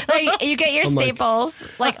 proposed to. Like you get your staples,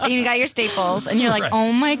 like you got your staples, and you're like, Right.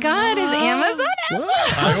 oh my god, is Amazon?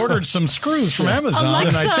 I ordered some screws from Amazon,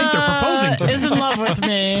 and I think they're proposing to me. is in love with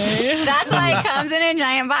me. That's why it comes in a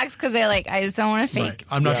giant box because they're like, I just don't want to fake Right.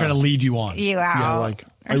 I'm not trying to lead you on. you out. Yeah, like,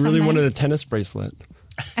 I or really something. wanted a tennis bracelet.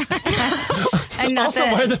 And not Also,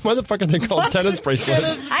 that- why the fuck are they called tennis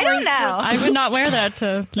bracelets? I don't know. I would not wear that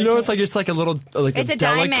to. You know, it's like a little, like It's a a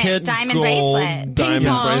diamond- delicate diamond gold bracelet. diamond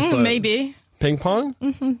ping pong, bracelet. maybe. Ping pong?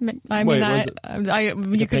 I Wait, mean,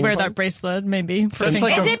 was you could ping wear pong? that bracelet, maybe. For That's ping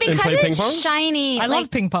like pong. Is it And play because ping pong? it's shiny? I like,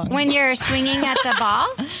 love ping pong. When you're swinging at the ball,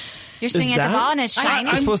 you're swinging at the ball and it's shiny.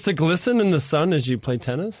 It's supposed to glisten in the sun as you play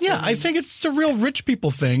tennis? Yeah, I think it's a real rich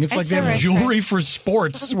people thing. It's like they a have rich jewelry for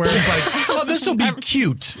sports where it's like, oh, this will be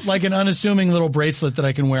cute. Like an unassuming little bracelet that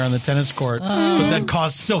I can wear on the tennis court, but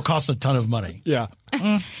that still costs a ton of money. Yeah.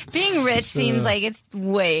 Being rich seems like it's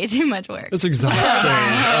way too much work. It's exhausting.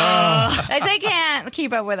 I can't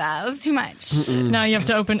keep up with that. It's too much. Now you have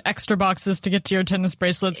to open extra boxes to get to your tennis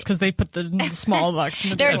bracelets because they put the small box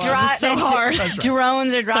in the They're big one. It's so hard.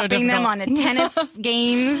 Drones are dropping them difficult. on the tennis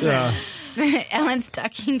games. Yeah. Ellen's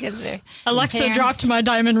ducking because they're Alexa tearing- dropped my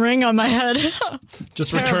diamond ring on my head.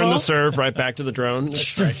 Just return Terrible. the serve right back to the drone.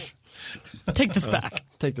 That's right. Take this back.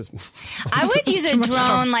 Take this. I would use a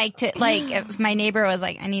drone if my neighbor was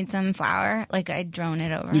like, I need some flour, like I'd drone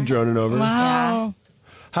it over. You drone it over. Wow.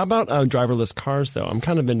 How about driverless cars, though? I'm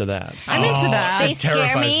kind of into that. I'm into that. They It scare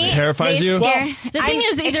terrifies me. me. Terrifies They you? scare- The thing I'm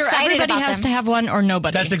is, either excited everybody about has them. to have one or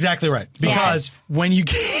nobody. That's exactly right. Because when you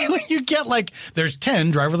get like, there's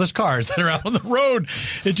 10 driverless cars that are out on the road,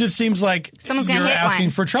 it just seems like Someone's you're gonna hit asking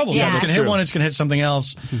one. for trouble. Yeah. Someone's going to hit True. one, it's going to hit something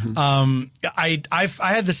else. I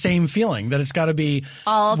had the same feeling that it's got to be,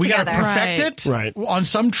 All we got to together. perfect Right. it Right. on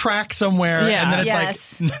some track somewhere. Yeah. And then it's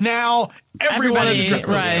Yes. like, now everyone has a Everybody,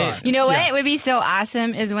 driverless right. car. You know what would be so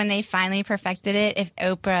awesome is when they finally perfected it. If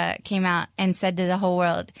Oprah came out and said to the whole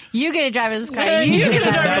world, "You get a driver's car," you get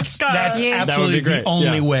a driver's That's car. absolutely That would be the great.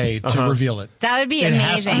 only Yeah. way to reveal it. That would be It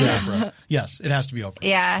has to amazing. be Oprah. Yes, it has to be Oprah.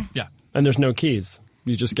 Yeah. Yeah. And there's no keys.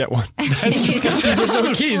 You just get one. You There's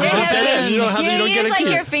no keys. You just get in. You don't use get a like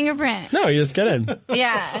key. your fingerprint. No, you just get in.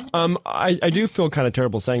 Yeah. I do feel kind of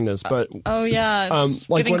terrible saying this, but Oh yeah, it's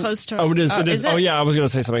like getting when- close to. Oh, it is. It is. it? Oh, yeah. I was going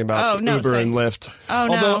to say something about Oh, no, Uber say. and Lyft. Oh,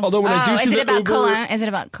 no. Although when I do Oh, see is it the about Uber, cologne? Is it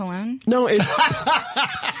about cologne? no, it's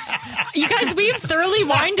You guys, we've thoroughly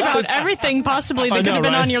whined about everything possibly that I could know, have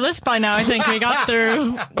been right? on your list by now. I think we got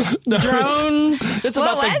through drones. it's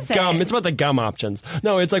What about was the gum. it? It's about the gum options.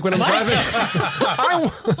 No, it's like when I'm driving.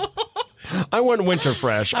 I want winter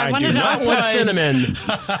fresh. I do wanted not to want twice. cinnamon.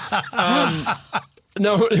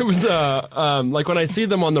 No, it was like when I see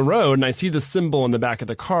them on the road and I see the symbol in the back of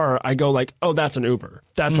the car, I go like, oh, that's an Uber.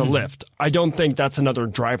 That's a Lyft. I don't think that's another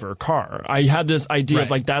driver car. I had this idea of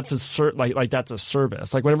Right. like that's a that's a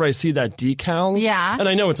service. Like whenever I see that decal, Yeah. and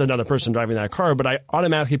I know it's another person driving that car, but I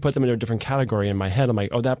automatically put them in a different category in my head. I'm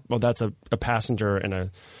like, that's a passenger in a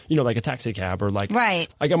like a taxi cab or like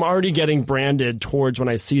Right. Like I'm already getting branded towards when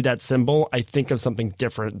I see that symbol, I think of something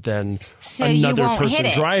different than So you another won't person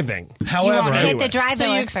hit it. driving. You However, won't hit anyway. the driverless So you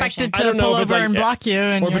version. expected I to don't know pull if it's over like- and block you,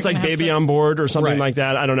 and Or if you're it's like gonna have baby to- on board or something Right. like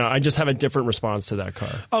that. I don't know. I just have a different response to that car.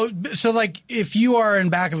 Oh, so like if you are in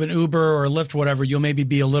back of an Uber or a Lyft, whatever, you'll maybe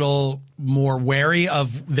be a little more wary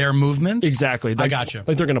of their movements. Exactly. I Like, gotcha.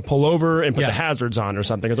 Like they're going to pull over and put Yeah. the hazards on or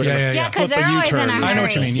something. Or they're Yeah, gonna yeah, Yeah, yeah. because flip they're a always in a U-turn. hurry. I know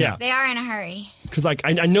what you mean, yeah. They are in a hurry. Because like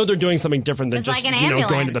I know they're doing something different than It's just like an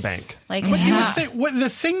ambulance. going to the bank. Like, But you would think, the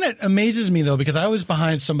thing that amazes me though, because I was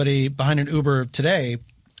behind an Uber today,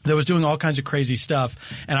 that was doing all kinds of crazy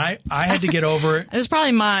stuff, and I had to get over it. It was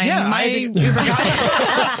probably mine. Yeah, My Uber I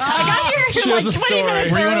got here like 20 story.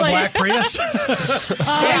 minutes Were you in a early. black Prius?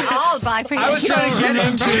 all Black Prius. I was trying to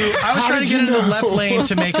get into the left lane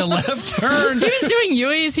to make a left turn. He was doing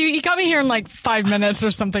Yui's. He got me here in like 5 minutes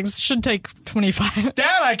or something. Should take 25.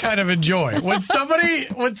 That I kind of enjoy when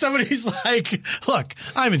somebody's like, "Look,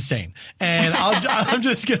 I'm insane, and I'm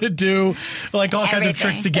just gonna do like all kinds of Everything.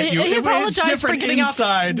 tricks to get you." He It's apologized different for getting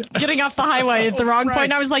inside. getting off the highway at the wrong Right.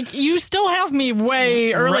 point. I was like, you still have me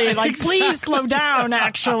way early. Right, Like, exactly. please slow down,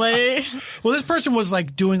 actually. Well, this person was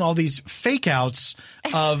like doing all these fake outs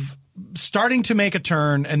of starting to make a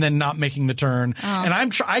turn and then not making the turn. And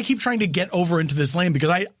I keep trying to get over into this lane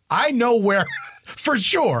because I know where for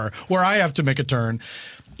sure where I have to make a turn.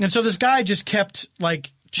 And so this guy just kept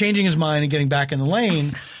like changing his mind and getting back in the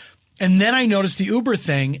lane. And then I noticed the Uber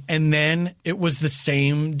thing, and then it was the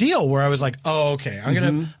same deal where I was like, "Oh, okay, I'm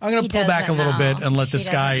gonna He pull back a doesn't little know. bit and let She this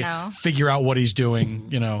doesn't guy know. figure out what he's doing,"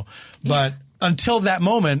 you know. But until that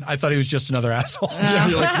moment, I thought he was just another asshole.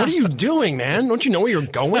 You're like, what are you doing, man? Don't you know where you're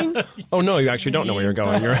going? Oh, no, you actually don't know where you're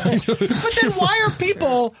going. You're right. But then why are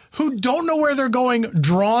people who don't know where they're going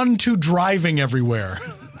drawn to driving everywhere?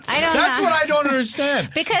 I don't That's know. what I don't understand.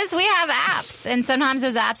 Because we have apps, and sometimes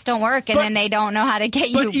those apps don't work, and But- then they don't know how to get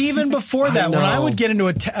you. But even before that, when I know. would get into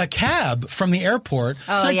a cab from the airport,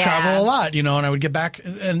 'cause I yeah. travel a lot, you know, and I would get back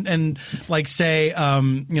and like say,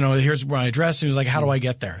 you know, here's my address. And he was like, "How do I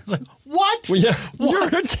get there?" I was like, what? Well, yeah.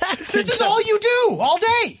 What? You're a taxi This is all you do all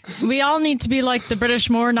day. We all need to be like the British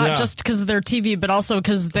more, not Yeah. just because of their TV, but also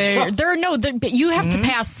because but you have to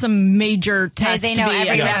pass some major tests they to know be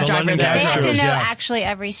every a route. cab the driver London there. They have to know Yeah. actually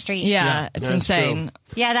every street. Yeah, it's That's insane.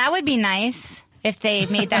 Yeah, that would be nice if they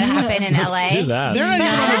made that happen in LA. do that. They're not But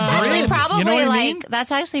even on that's a actually grid. probably You know what I like mean?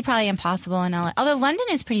 that's actually probably impossible in LA. Although London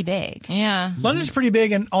is pretty big. Yeah. London's pretty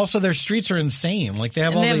big, and also their streets are insane. Like they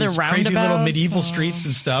have And all they have these their crazy little roundabouts, medieval streets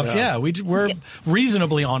and stuff. Yeah, we're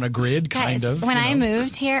reasonably on a grid, kind Guys, of. When you I know.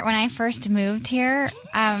 moved here, when I first moved here,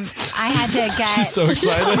 I had to get She's so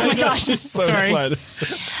excited. Oh my gosh, She's so story. excited.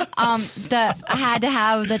 I had to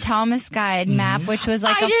have the Thomas Guide map, which was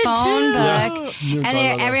like I a did phone too. book. You were And talking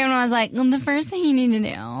about that. everyone was like, well, the first thing you need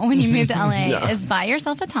to do when you move to LA is buy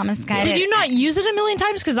yourself a Thomas Guide. Did you not use it a million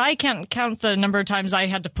times? Because I can't count the number of times I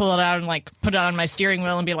had to pull it out and like put it on my steering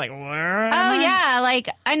wheel and be like, where? Oh yeah, like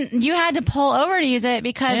and you had to pull over to use it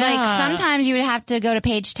because Yeah. like sometimes you would have to go to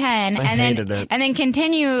page 10 and hated then it. and then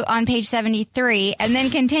continue on page 73 and then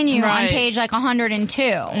continue on Right. page like 102.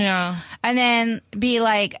 Yeah. And then be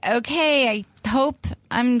like, okay, I hope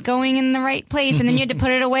I'm going in the right place. And then you had to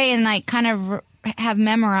put it away and like kind of have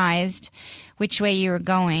memorized which way you were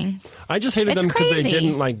going. I just hated It's them because they crazy.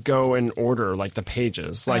 didn't like go in order like the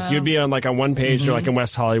pages. Like you'd be on like on one page, you're like in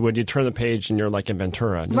West Hollywood. You turn the page and you're like in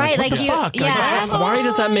Ventura. And you're Right, Like, what like the you- fuck? yeah. Like, why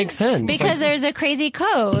does that make sense? Because there's a crazy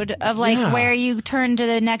code of like Yeah. where you turn to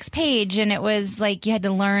the next page and it was like you had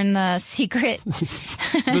to learn the secret.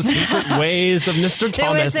 the secret ways of Mr. There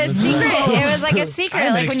Thomas. was a secret. It was like a secret. I'm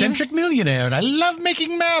an like eccentric millionaire, and I love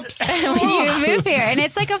making maps. when you move here, and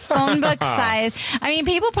it's like a phone book size. I mean,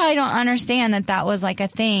 people probably don't understand that was like a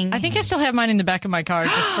thing. I think I still have mine in the back of my car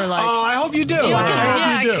just for like. Oh, I hope you do.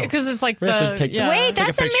 I hope you do. because it's like We have to the. take- yeah. Wait, Take a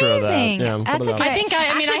that's picture of that. amazing. Yeah, we'll That's put a it good. up. I think I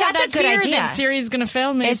Actually, mean, I have that's that a good fear idea. that Siri's going to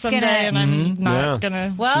fail me It's someday, gonna- and I'm not Yeah. going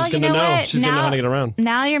to. Well, She's you gonna know know. what? She's gonna know how to get around.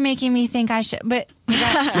 Now you're making me think I should. But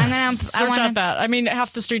I'm gonna. Search out that. I mean,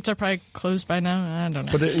 half the streets are probably closed by now. I don't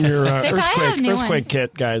know. Put it in your They probably have new earthquake ones.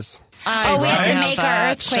 kit, guys. Oh, we have to Right. make our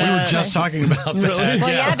earthquake. We were just talking about that. Really? Well,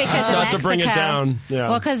 yeah, because of Not Mexico. to bring it down. Yeah.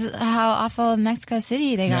 Well, because how awful Mexico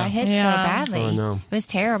City they got hit Yeah. so badly. Oh, I know. It was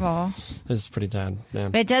terrible. This is pretty bad. Yeah.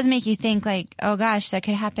 But it does make you think like, oh gosh, that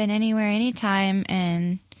could happen anywhere, anytime,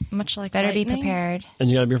 and Much like better be lightning. prepared. And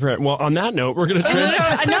you got to be prepared. Well, on that note, we're going to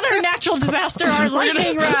Another natural disaster, our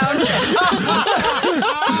lightning round.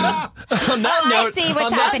 on that note, see what's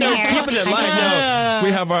on that happening note, here. keeping it light. No,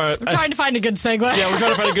 we have our. I'm trying to find a good segue. Yeah, we're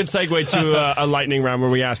trying to find a good segue to a lightning round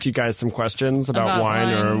where we ask you guys some questions about wine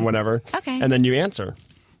or wine. whatever. Okay. And then you answer.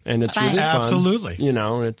 And it's Fine. really fun. Absolutely. You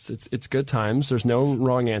know, it's good times. There's no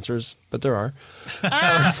wrong answers, but there are.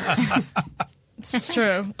 It's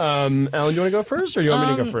true. Ellen, do you want to go first, or do you want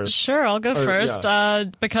me to go first? Sure, I'll go first.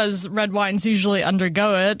 Because red wines usually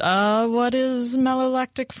undergo it. What is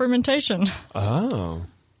malolactic fermentation? Oh.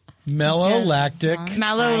 Malolactic.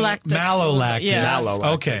 Malolactic. Malolactic. Yeah.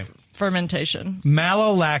 Malolactic. Okay. Fermentation.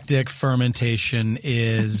 Malolactic fermentation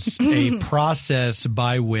is a process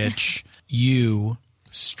by which you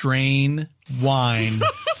strain wine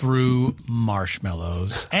through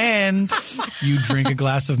marshmallows, and you drink a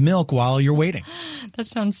glass of milk while you're waiting. That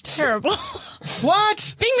sounds terrible.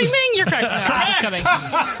 What? Bing, bing, bing. You're correct. No, I'm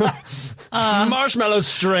just kidding. Marshmallow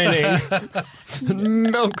straining.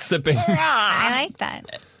 Milk sipping. I like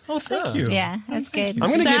that. Oh, thank you. Yeah, that's good. I'm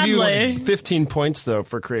going to give Sadly. you 15 points, though,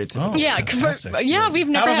 for creativity. Yeah, we've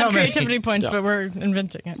never Out of how had many? creativity points, but we're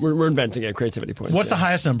inventing it. We're inventing it, creativity points. What's the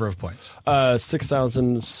highest number of points?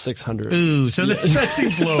 6,600. Ooh, so that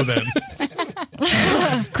seems low then.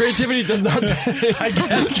 Creativity does not pay. I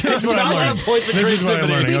guess that's what I'm Not learning. enough points of This is what I'm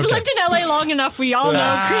creativity. learning. We've Okay. lived in LA long enough. We all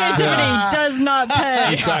know creativity does not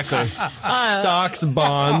pay. Exactly. Stocks,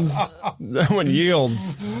 bonds, when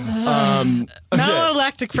yields. Okay.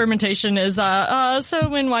 Malolactic fermentation is so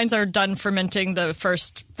when wines are done fermenting, the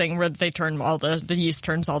first thing where they turn all the yeast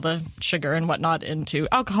turns all the sugar and whatnot into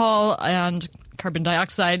alcohol and carbon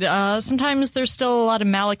dioxide. Sometimes there's still a lot of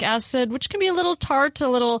malic acid, which can be a little tart, a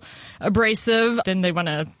little abrasive. Then they want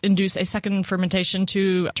to induce a second fermentation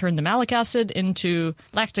to turn the malic acid into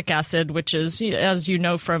lactic acid, which is, as you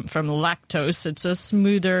know from lactose, it's a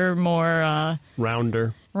smoother, more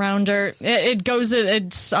Rounder. It goes.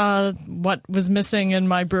 It's what was missing in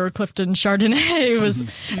my Brewer Clifton Chardonnay was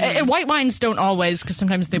white wines don't always, because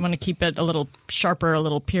sometimes they want to keep it a little sharper, a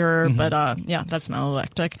little purer. But yeah, that's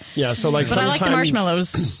malolactic. Yeah, so like But I like the sometimes-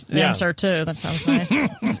 marshmallows answer too. That sounds nice.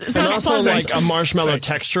 And also like a marshmallow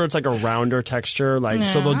texture. It's like a rounder texture. Like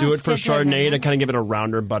so they'll do it for That's good to Chardonnay know. to kind of give it a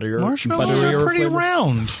rounder, Marshmallows butterier are pretty flavor.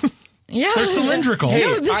 round. yeah, They're cylindrical.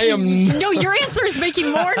 I am No, your answer is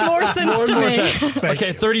making more and more sense more to and more me. sense.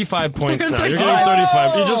 Okay, 35 points now. You're getting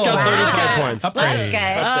 35. You just got 35 points. Upgrade.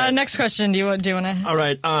 That's good. Next question. Do you want to? All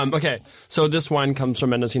right. Okay. So this wine comes from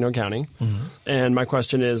Mendocino County, and my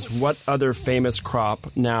question is, what other famous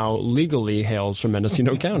crop now legally hails from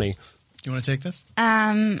Mendocino County? You want to take this?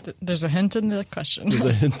 There's a hint in the question. There's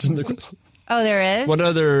a hint in the question. Oh, there is? What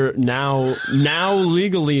other now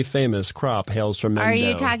legally famous crop hails from Mendo? Are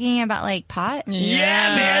you talking about like pot?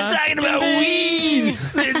 Yeah, man, talking about weed.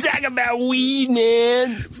 We're talking about weed,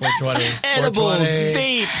 man. 420. Edibles,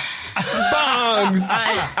 420. vapes, bongs.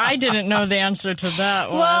 I didn't know the answer to that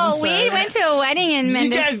one. Well, so- we went to a wedding in You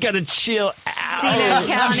Mendocino guys gotta chill out.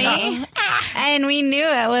 County, and we knew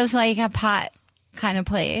it was like a pot kind of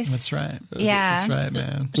place. That's right. Yeah. That's right,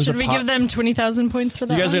 man. Should we give them 20,000 points for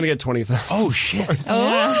that? You guys are one? gonna get 20,000. Oh, shit.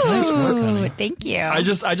 Oh, thank you. I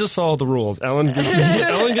just follow the rules. Ellen gives me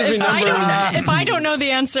numbers. If I don't know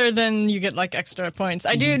the answer, then you get like extra points.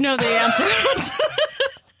 I do know the answer.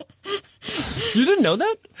 You didn't know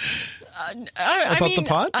that? I About mean, the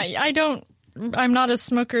pot? I don't. I'm not a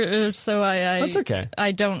smoker, so I That's okay.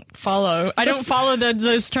 I don't follow. I don't follow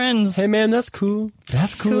those trends. Hey man, that's cool.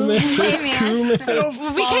 That's cool, man. Hey, man.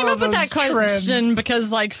 We came up with that question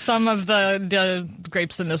because like some of the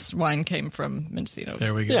grapes in this wine came from Mendocino.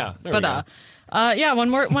 There we go. Yeah, there we go. Yeah, one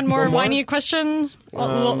more more? whiny question.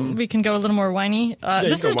 Well, we can go a little more whiny.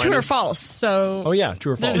 This go is true whiny. or false. So Oh yeah,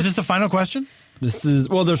 true or false? Is this the final question? This is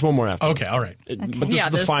there's one more after. Okay, all right. But this yeah,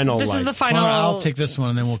 is the final. This like, is the final. I'll take this one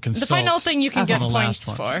and then we'll consult. the final thing you can get on the last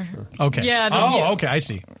points one. for. Okay. Yeah, okay, I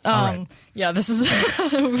see. All right. Yeah, this is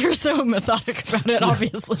we're so methodic about it.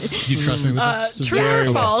 Obviously, Do you trust me with this? true very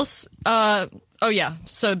or well. false? Oh yeah.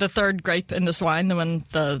 So the third grape in this wine, the one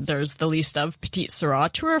there's the least of, Petite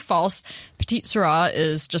Syrah. True or false? Petite Syrah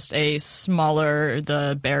is just a smaller.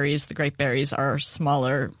 The grape berries are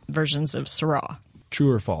smaller versions of Syrah. True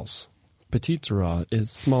or false? Petite Syrah is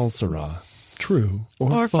small Syrah. True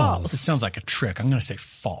or Or false. This sounds like a trick. I'm going to say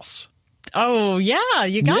false. Oh yeah,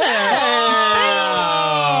 you got it.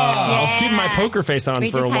 I'll keep my poker face on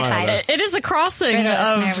We for a just while. high-fived. It is a crossing For the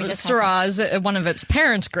of listener, we just Syrahs, one of its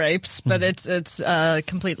parent grapes, but it's a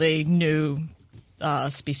completely new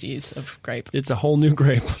species of grape. It's a whole new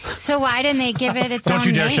grape. So why didn't they give it its Don't own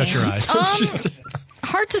you dare name? shut your eyes.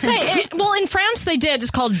 Hard to say. Well, in France they did.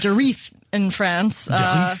 It's called Derif in France.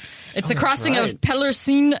 It's a crossing right. of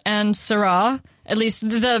Pellercine and Syrah. At least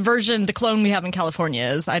the clone we have in California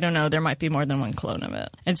is. I don't know. There might be more than one clone of it.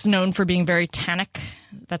 It's known for being very tannic.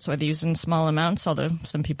 That's why they use it in small amounts, although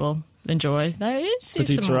some people enjoy. Petite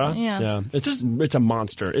Syrah? Yeah. It's a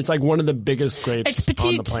monster. It's like one of the biggest grapes It's petite,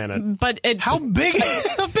 on the planet. but it's... How big is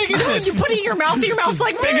it? You put it in your mouth, and your mouth's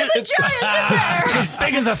like, where's the giant in there? It's as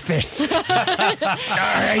big as a fist.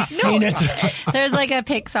 I've seen it. There's like a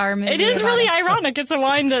Pixar movie. It is about really it. ironic. It's a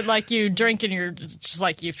wine that like you drink and you're just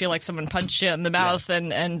like you feel like someone punched you in the mouth,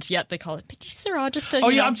 and yet they call it Petite Syrah. Just to, Oh,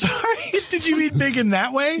 you yeah, know. I'm sorry. Did you mean big in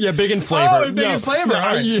that way? Yeah, big in flavor. Oh, big in flavor. All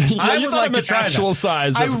right. You I you would thought like it to meant try actual that.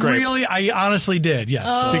 size of grape. I honestly did, yes.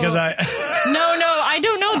 Because I... No, I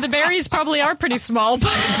don't know. berries probably are pretty small.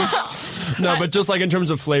 No, but just like in terms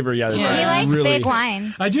of flavor, yeah. He likes really, big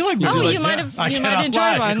wines. I do like big wines. You might enjoy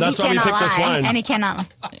lie. one. That's He why we cannot picked this lie, wine. and he cannot.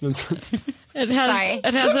 It Sorry.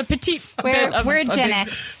 has a petite. bit of We're a Gen big-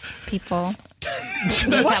 X people. That's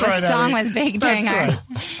That right, song Abby. was big during That's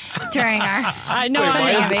I know. Wait,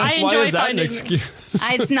 I enjoy why is that an finding. excuse?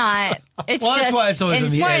 It's not. It's Well, that's just, why it's always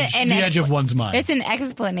on the more edge, an the edge of one's mind. It's an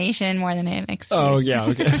explanation more than an excuse. Oh yeah,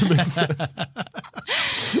 okay.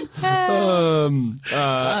 And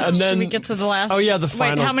then Should we get to the last? Oh, yeah, the Wait,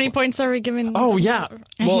 final how many points are we giving? Oh yeah.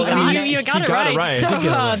 Well, he I mean, got it. You got he it got right. it right. So,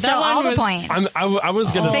 Together. So that all one the was, points. I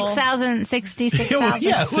was gonna 6,066,000.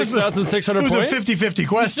 Yeah, it was 6,600 It was a points. 50-50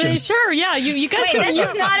 question. Sure, yeah. You guys Wait, don't. this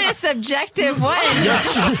is not a subjective one.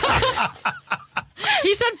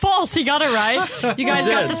 He said false. He got it right. You guys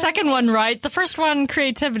I got did. the second one right. The first one,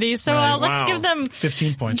 creativity. So Right. let's Wow. give them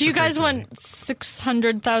 15 points. Do you for guys creativity. want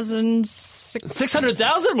 600,000?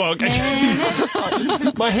 600,000? Well,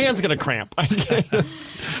 my hand's gonna cramp.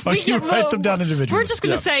 Oh, you write them down individually. We're just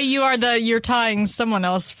going to say you're tying someone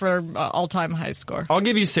else for all-time high score. I'll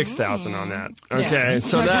give you 6,000 on that.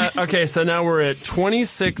 Yeah. Okay, so now we're at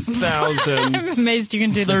 26,035 I'm amazed you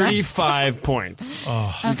can do that. points.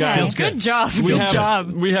 Oh, You guys, feels Good job. we Good have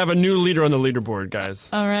job. we have a new leader on the leaderboard, guys.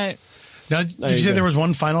 All right. Now, did you you say go. there was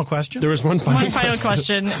one final question? There was one One final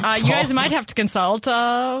question. You guys might have to consult.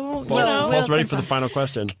 Paul's ready for the final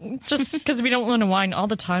question. Just because we don't want to whine all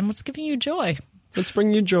the time. What's giving you joy? Let's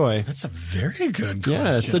bring you joy. That's a very good question.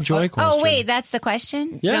 Yeah, it's the joy question. Oh, wait, that's the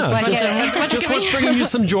question? Yeah. That's what Just what's bringing you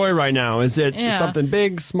some joy right now? Is it Yeah. something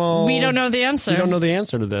big, small? We don't know the answer. We don't know the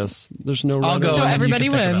answer to this. There's no I'll right go. or So and then you everybody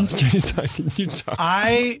can think about wins. it. You talk.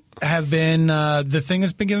 I have been, the thing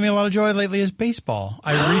that's been giving me a lot of joy lately is baseball.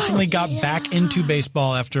 I recently got back into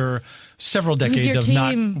baseball after several decades your of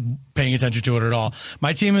not team? paying attention to it at all.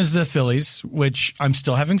 My team is the Phillies, which I'm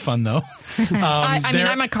still having fun though. I mean,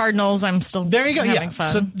 I'm a Cardinals. I'm still There you go. having Yeah.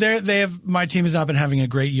 fun. So my team has not been having a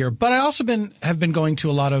great year, but I also have been going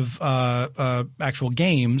to a lot of actual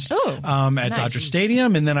games at nice. Dodger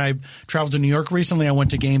Stadium, and then I traveled to New York recently. I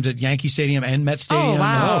went to games at Yankee Stadium and Met Stadium.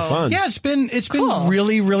 wow. Oh, fun. Yeah, it's been Cool.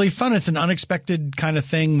 really, really fun. It's an unexpected kind of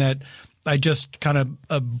thing that I just kind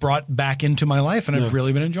of brought back into my life, and I've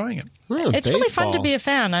really been enjoying it. It's really fun to be a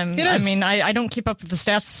fan. I is. mean, I don't keep up with the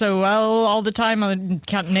stats so well all the time. I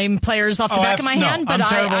can't name players off the back of my hand, but I'm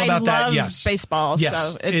terrible I about love that. Yes. baseball. Yes,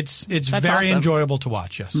 So it's that's very awesome. enjoyable to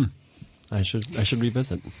watch. Yes, I should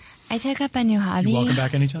revisit. I took up a new hobby. welcome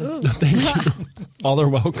back anytime. All are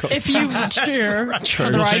welcome. If you cheer for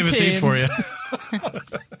the We'll right save a seat team. for you.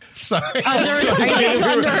 Sorry. There was some kind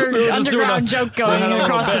of underground joke going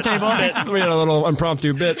across the table. We had a little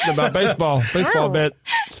impromptu bit about baseball. Baseball bit.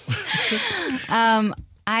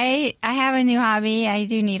 I have a new hobby. I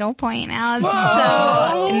do needlepoint now. It's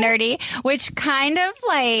so nerdy, which kind of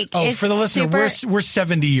like is for the listener, super, we're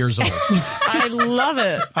 70 years old. I love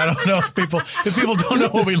it. I don't know if people don't know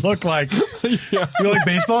what we look like. We like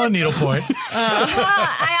baseball and needlepoint.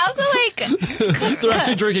 I also like They're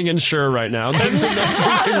actually drinking Ensure right now.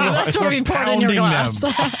 That's what we poured in your Pounding glass.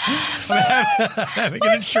 them. Having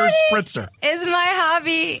an Ensure spritzer. is my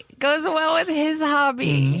hobby goes well with his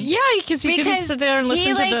hobby. Yeah, because you can sit there and listen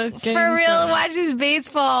he to like the games. for real watches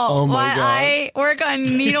baseball Oh my while God. I work on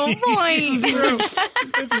needlepoint.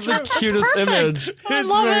 It's the cutest image. It's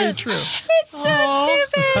love very it. true. It's so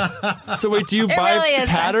stupid. So wait, do you buy really is fun.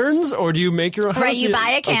 patterns or do you make your own? Right, you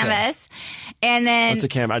buy a canvas, and then What's a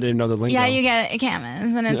canvas? I didn't know the lingo. yeah, you get a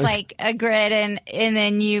canvas, and it's like a grid, and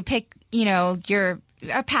then you pick,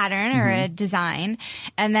 a pattern or a design,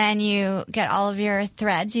 and then you get all of your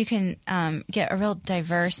threads. You can get a real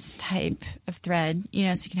diverse type of thread, so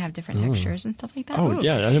you can have different textures and stuff like that. Oh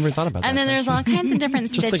yeah, I never thought about that. And then there's all kinds of different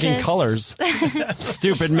just stitches. thinking colors.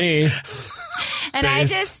 Stupid me. And I base.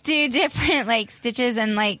 just do different stitches,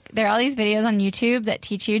 and there are all these videos on YouTube that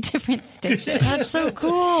teach you different stitches. That's so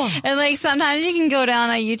cool. And sometimes you can go down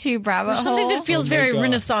a YouTube rabbit There's hole. something that feels Oh my very God.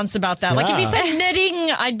 Renaissance about that. Like if you Yeah. said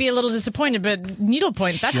knitting, I'd be a little disappointed, but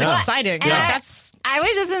needlepoint, that's Yeah. exciting. And Like, I- that's I was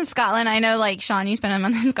just in Scotland. I know, Sean, you spent a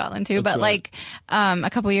month in Scotland too, That's but right. a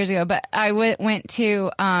couple years ago. But I went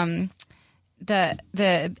to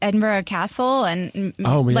the Edinburgh Castle and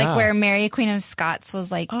Oh, yeah. where Mary Queen of Scots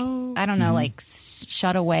was I don't know,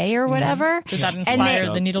 shut away or whatever. did that And inspire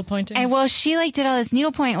they- the needlepointing? And well, she did all this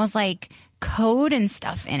needlepoint was code and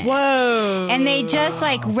stuff in it. Whoa. And they just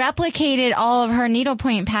replicated all of her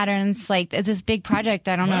needlepoint patterns. It's this big project.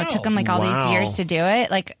 I don't know. It took them all Wow. these years to do it.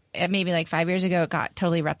 maybe like 5 years ago, it got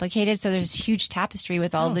totally replicated. So there's a huge tapestry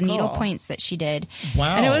with all the needle points that she did.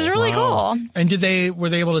 Wow. And it was really cool. And were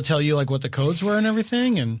they able to tell you like what the codes were and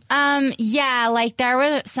everything? And yeah, like there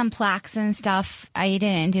were some plaques and stuff. I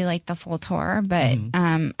didn't do like the full tour, but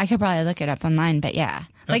I could probably look it up online. But yeah,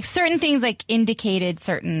 like certain things like indicated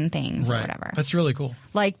certain things or whatever. That's really cool.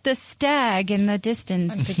 Like the stag in the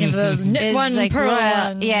distance. I'm thinking of the knit one, like pearl royal,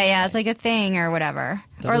 one. yeah, it's like a thing or whatever.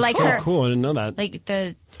 That or is like so her, cool. I didn't know that. like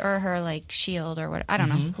her like shield or what? I don't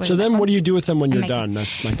know. So then, what do you do with them when you're Make done?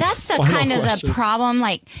 That's the final kind of question. the problem,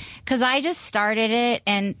 like, because I just started it,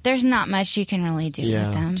 and there's not much you can really do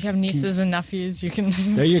with them. Do you have nieces and nephews? You can.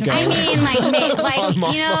 There you go. I mean,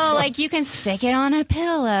 like you can stick it on a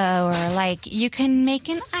pillow, or like you can make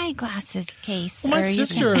an eyeglasses case. Well, my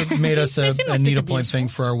sister made us a needlepoint thing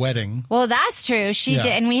for our wedding. Well, that's true. She did,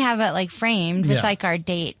 and we have it like framed with like our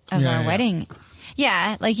date of our wedding.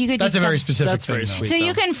 Yeah, like you could. That's do a very stuff. specific That's thing. very though. sweet. So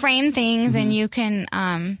you can frame things, and you can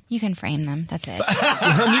frame them. That's it. You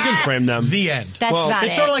can frame them. The end. That's about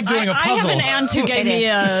It's it. sort of like doing a I have puzzle. an aunt who gave It me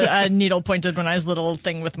is. a needle pointed when I was little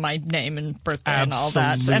thing with my name and birthday and all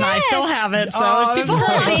that, Absolutely. and I still have it. So Oh, if people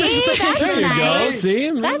that's want, See, that's There you go. nice.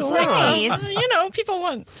 See? That's Wow. nice. people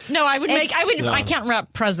want. No, I would make. I can't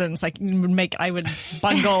wrap presents. I would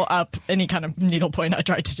bundle up any kind of needlepoint I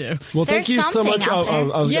tried to do. Well, thank There's you so something much. out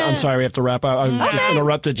there. Yeah. I'm sorry, we have to wrap up. I just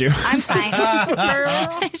interrupted you. I'm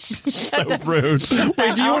fine. So rude.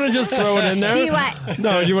 Wait, do you want to just throw it in there? Do you want?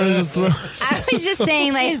 No, do you want to just throw? I was just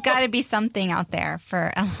saying, like, there's got to be something out there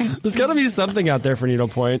for Ellen There's got to be something out there for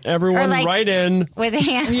needlepoint. Everyone, Or like- write in. with a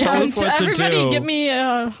hand. Tell us what to Everybody, do. give me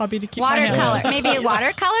a hobby to keep my hands Watercolor, busy. maybe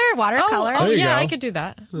watercolor. Oh There you yeah, go. I could do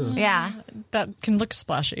that. Yeah, That can look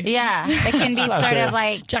splashy. yeah. It can be sort of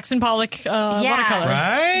like Jackson Pollock watercolor.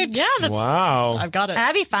 Right? Yeah, that's. Wow. I've got it.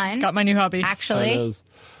 that'd be fun. Got my new hobby. Actually,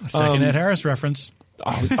 Second Ed Harris reference.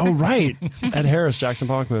 Oh, right. Ed Harris, Jackson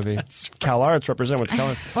Pollock movie. Cal Arts, represent with Cal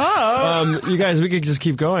Arts. Whoa. You guys, we could just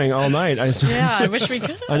keep going all night. Yeah, I wish we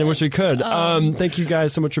could. I wish we could. Thank you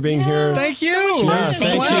guys so much for being here. Thank you. Yeah,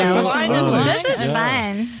 thank you. this is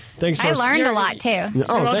fun. Thanks to I our- learned a lot too. Oh, You're thank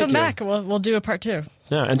welcome you. back. We'll do a part 2.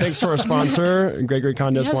 Yeah, and thanks to our sponsor, Gregory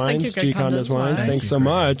Condes Yes, thank Wines, you, G. Greg Condes Condes Wines. Wines. Thanks so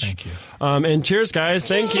much. Thank you. And cheers, guys.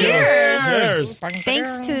 Thank you. Cheers. Cheers.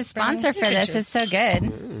 Thanks to the sponsor for this. It's so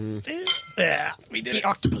good. Yeah, we did it.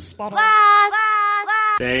 Octopus bottle.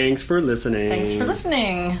 Thanks for listening. Thanks for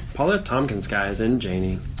listening. Paula Tompkins, guys, and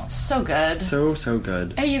Janie. So good. So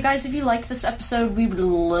good. Hey, you guys, if you liked this episode, we would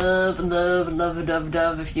love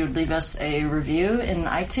if you would leave us a review in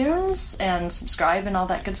iTunes and subscribe and all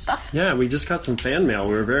that good stuff. Yeah, we just got some fan mail.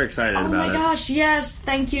 We were very excited Oh about my gosh, yes.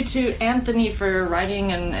 Thank you to Anthony for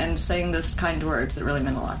writing and saying those kind words. It really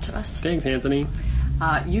meant a lot to us. Thanks, Anthony.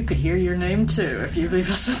 You could hear your name, too, if you leave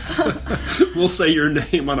us a song. We'll say your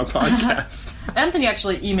name on a podcast. Anthony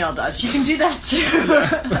actually emailed us. You can do that, too.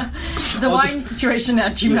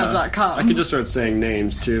 thewinesituation@gmail.com. I could just start saying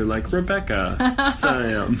names, too, like Rebecca,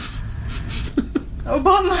 Sam,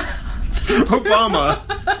 Obama. Obama.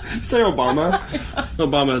 Say Obama.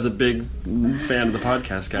 Obama is a big fan of the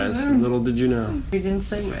podcast, guys. Little did you know. We didn't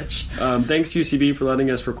say which. Thanks, UCB, for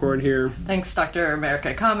letting us record here. Thanks, Dr.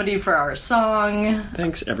 America Comedy, for our song.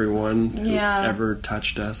 Thanks, everyone who Yeah. ever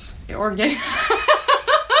touched us. Or gay.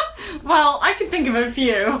 Well, I can think of a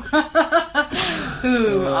few.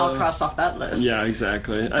 Who I'll cross off that list. Yeah,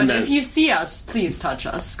 exactly. But if you see us, please touch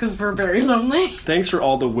us, because we're very lonely. Thanks for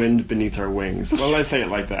all the wind beneath our wings. Why did I say it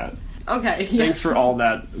like that? Okay, yeah. Thanks for all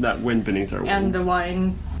that wind beneath our wings. And the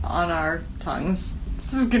wine on our tongues.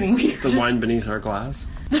 This is getting weird. The wine beneath our glass.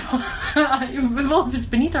 Well, if it's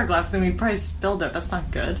beneath our glass, then we probably spilled it. That's not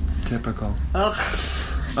good. Typical. Ugh.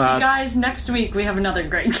 Hey guys, next week we have another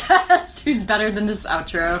great guest who's better than this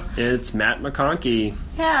outro. It's Matt McConkey.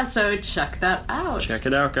 Yeah, so check that out. Check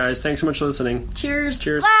it out, guys. Thanks so much for listening. Cheers.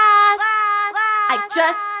 Cheers. I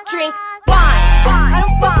just drink wine. I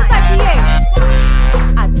don't fuck with IPA.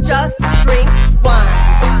 I just drink wine.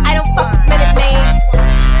 I don't fuck with Minute Maid.